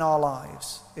evidenced in our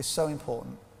lives is so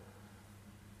important.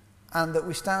 And that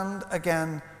we stand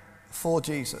again for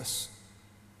Jesus.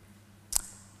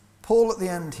 Paul at the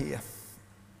end here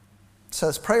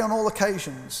says, "Pray on all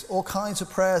occasions, all kinds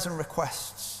of prayers and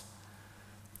requests."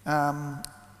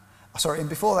 And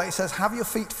before that he says, "Have your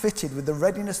feet fitted with the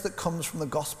readiness that comes from the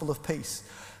gospel of peace."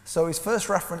 So his first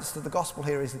reference to the gospel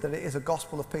here is that it is a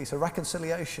gospel of peace, a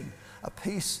reconciliation, a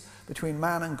peace between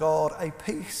man and God, a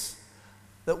peace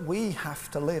that we have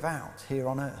to live out here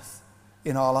on earth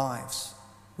in our lives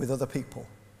with other people.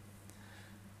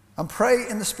 And pray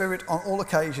in the Spirit on all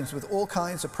occasions with all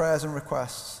kinds of prayers and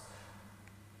requests.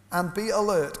 And be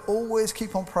alert, always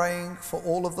keep on praying for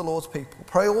all of the Lord's people.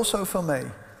 Pray also for me,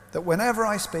 that whenever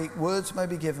I speak, words may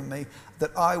be given me,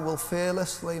 that I will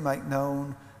fearlessly make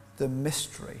known the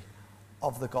mystery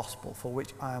of the gospel, for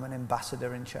which I am an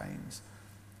ambassador in chains.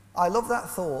 I love that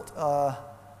thought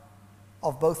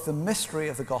of both the mystery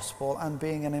of the gospel and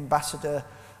being an ambassador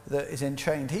that is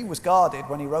enchained. He was guarded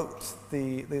when he wrote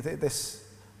this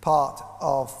part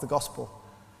of the gospel,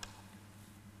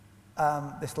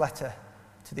 this letter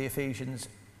to the Ephesians,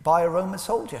 by a Roman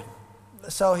soldier.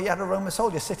 So he had a Roman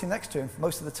soldier sitting next to him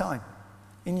most of the time.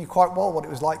 He knew quite well what it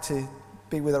was like to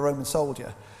be with a Roman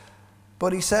soldier.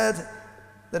 But he said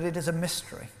that it is a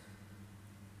mystery.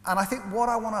 And I think what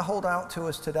I want to hold out to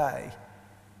us today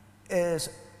is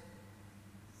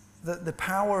that the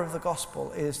power of the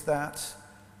gospel is that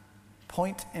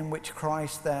point in which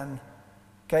Christ then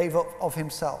gave up of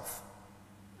himself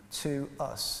to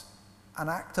us, an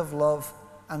act of love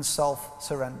and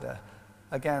self-surrender.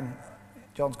 Again,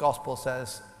 John's gospel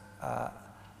says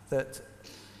that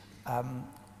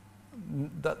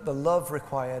the love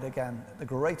required, again, the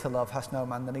greater love has no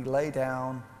man than he lay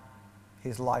down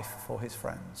his life for his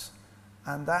friends.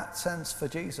 And that sense for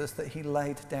Jesus, that he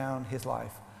laid down his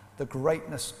life, the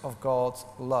greatness of God's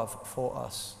love for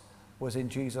us was in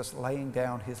Jesus laying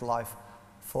down his life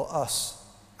for us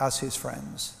as his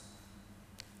friends.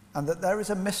 And that there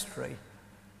is a mystery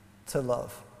to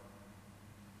love.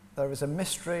 There is a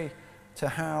mystery to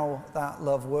how that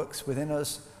love works within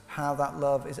us, how that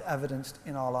love is evidenced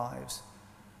in our lives.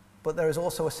 But there is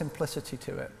also a simplicity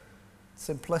to it.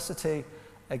 Simplicity,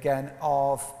 again,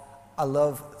 of a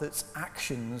love that's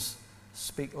actions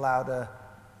speak louder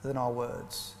than our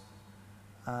words.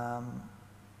 I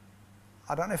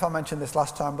don't know if I mentioned this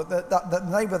last time, but the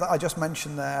neighbour that I just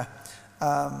mentioned there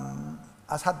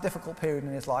has had a difficult period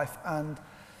in his life, and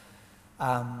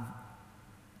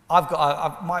I've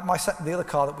got the other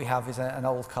car that we have is an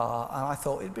old car, and I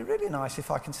thought it'd be really nice if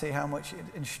I can see how much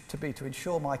to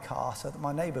insure my car so that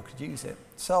my neighbour could use it.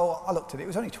 So I looked at it. It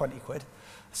was only 20 quid,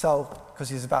 so because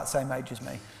he's about the same age as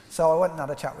me. So I went and had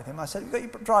a chat with him. I said, "You've got your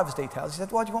driver's details?" He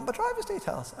said, "Why do you want my driver's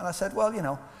details?" And I said, "Well,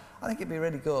 I think it'd be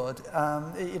really good,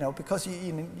 because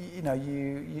you'd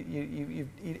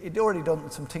already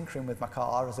done some tinkering with my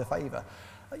car as a favour.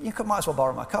 Might as well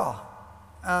borrow my car."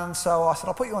 And so I said,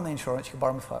 "I'll put you on the insurance, you can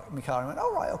borrow my car." And he went,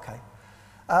 "Oh, right, okay."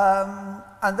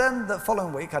 And then the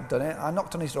following week I'd done it, I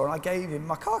knocked on his door and I gave him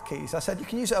my car keys. I said, "You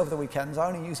can use it over the weekends, I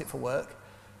only use it for work."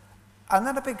 And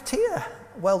then a big tear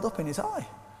welled up in his eye.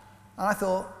 And I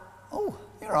thought, "Oh,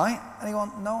 you're right." And he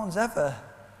went, "No one's ever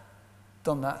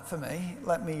done that for me,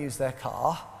 let me use their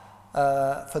car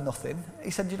for nothing." He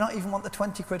said, "Do you not even want the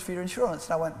 20 quid for your insurance?"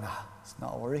 And I went, "No, it's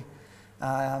not a worry."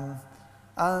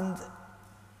 And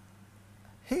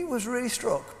he was really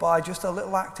struck by just a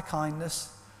little act of kindness,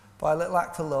 by a little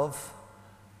act of love,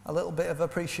 a little bit of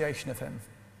appreciation of him.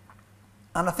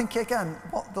 And I think, again,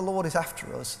 what the Lord is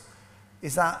after us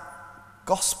is that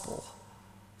gospel,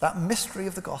 that mystery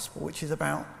of the gospel, which is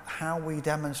about how we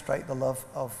demonstrate the love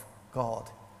of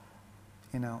God,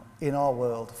 in our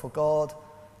world. For God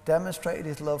demonstrated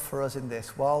his love for us in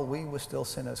this: while we were still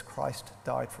sinners, Christ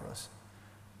died for us.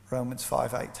 Romans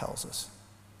 5:8 tells us.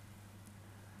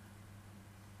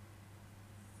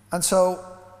 And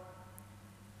so,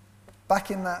 back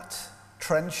in that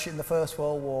trench in the First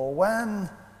World War, when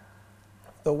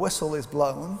the whistle is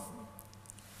blown,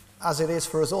 as it is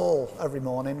for us all every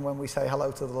morning when we say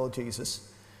hello to the Lord Jesus,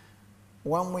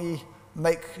 when we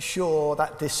make sure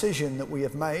that decision that we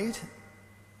have made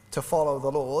to follow the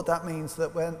Lord, that means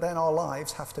that then our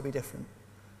lives have to be different.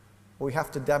 We have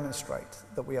to demonstrate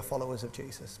that we are followers of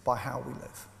Jesus by how we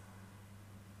live,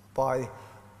 by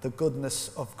the goodness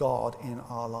of God in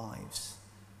our lives,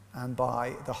 and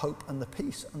by the hope and the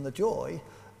peace and the joy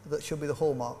that should be the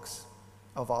hallmarks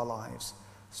of our lives,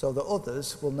 so that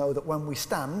others will know that when we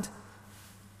stand,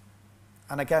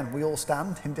 and again, we all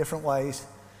stand in different ways,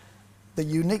 the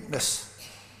uniqueness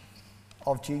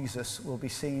of Jesus will be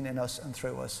seen in us and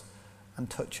through us and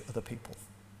touch other people.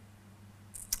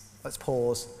 Let's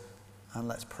pause and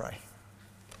let's pray.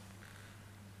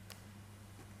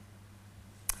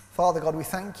 Father God, we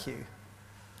thank you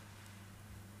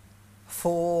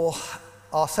for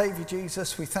our Saviour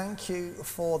Jesus. We thank you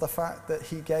for the fact that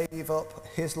he gave up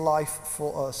his life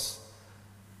for us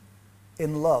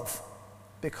in love,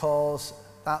 because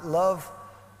that love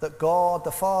that God,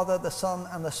 the Father, the Son,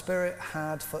 and the Spirit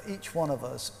had for each one of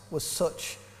us was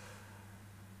such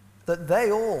that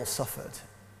they all suffered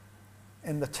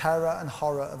in the terror and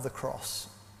horror of the cross.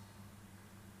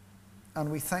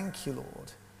 And we thank you,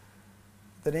 Lord,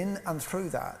 that in and through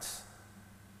that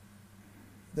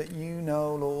you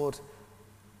know, Lord,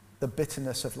 the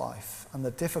bitterness of life and the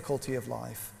difficulty of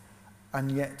life,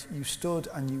 and yet you stood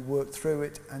and you worked through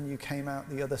it and you came out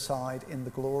the other side in the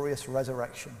glorious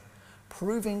resurrection,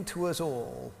 proving to us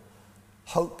all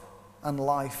hope and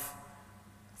life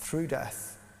through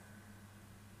death,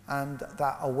 and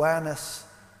that awareness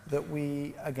that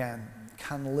we, again,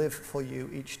 can live for you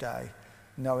each day,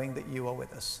 knowing that you are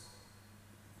with us.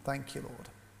 Thank you, Lord.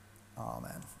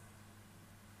 Amen.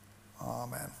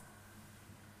 Amen.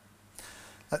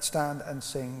 Let's stand and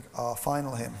sing our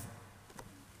final hymn,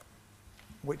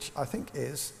 which I think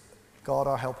is God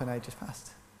Our Help in Ages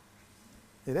Past.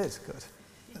 It is good.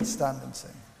 Let's stand and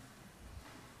sing.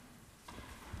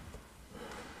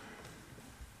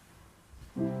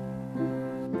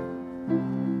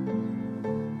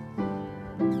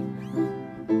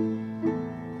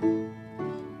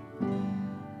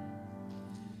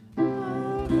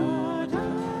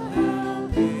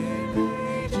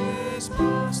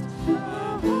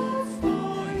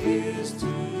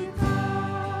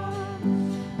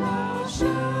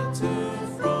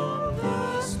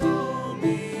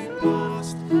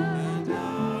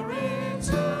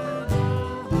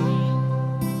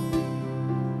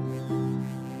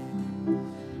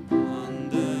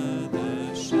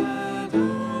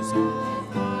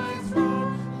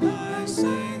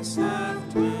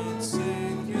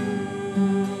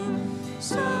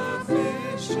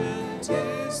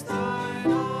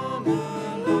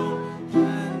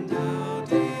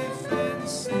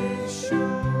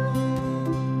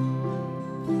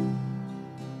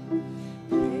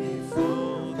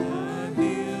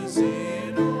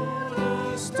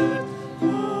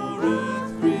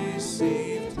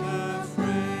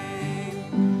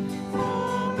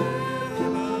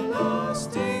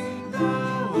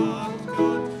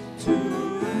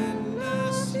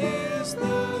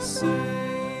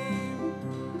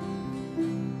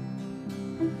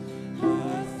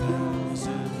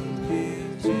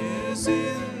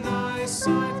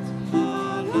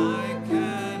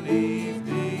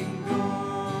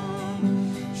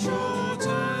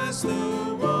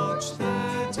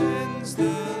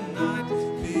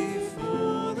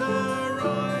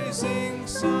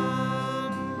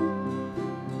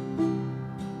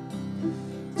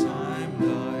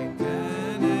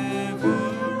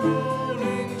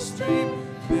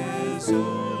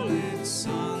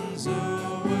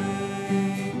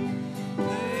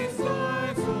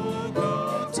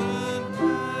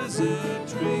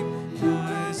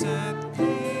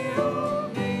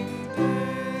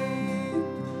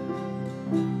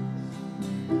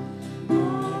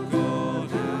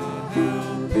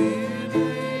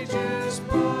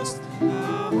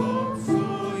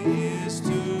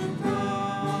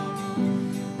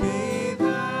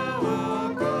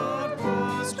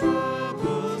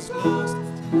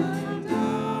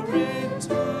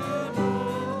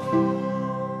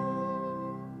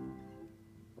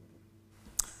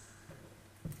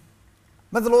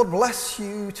 May the Lord bless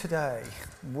you today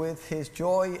with his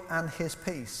joy and his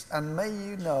peace, and may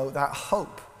you know that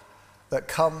hope that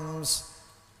comes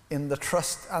in the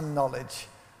trust and knowledge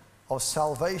of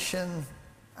salvation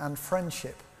and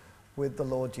friendship with the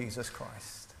Lord Jesus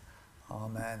Christ.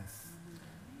 Amen.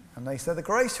 And they say the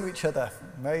grace to each other.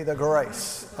 May the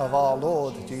grace of our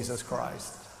Lord Jesus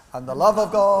Christ and the love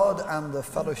of God and the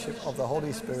fellowship of the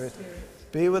Holy Spirit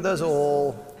be with us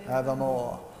all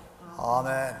evermore.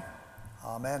 Amen.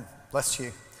 Amen. Bless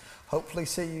you. Hopefully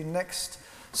see you next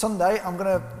Sunday. I'm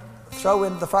going to throw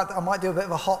in the fact that I might do a bit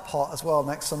of a hot pot as well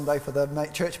next Sunday for the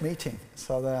church meeting.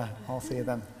 So there, I'll see you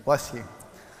then. Bless you.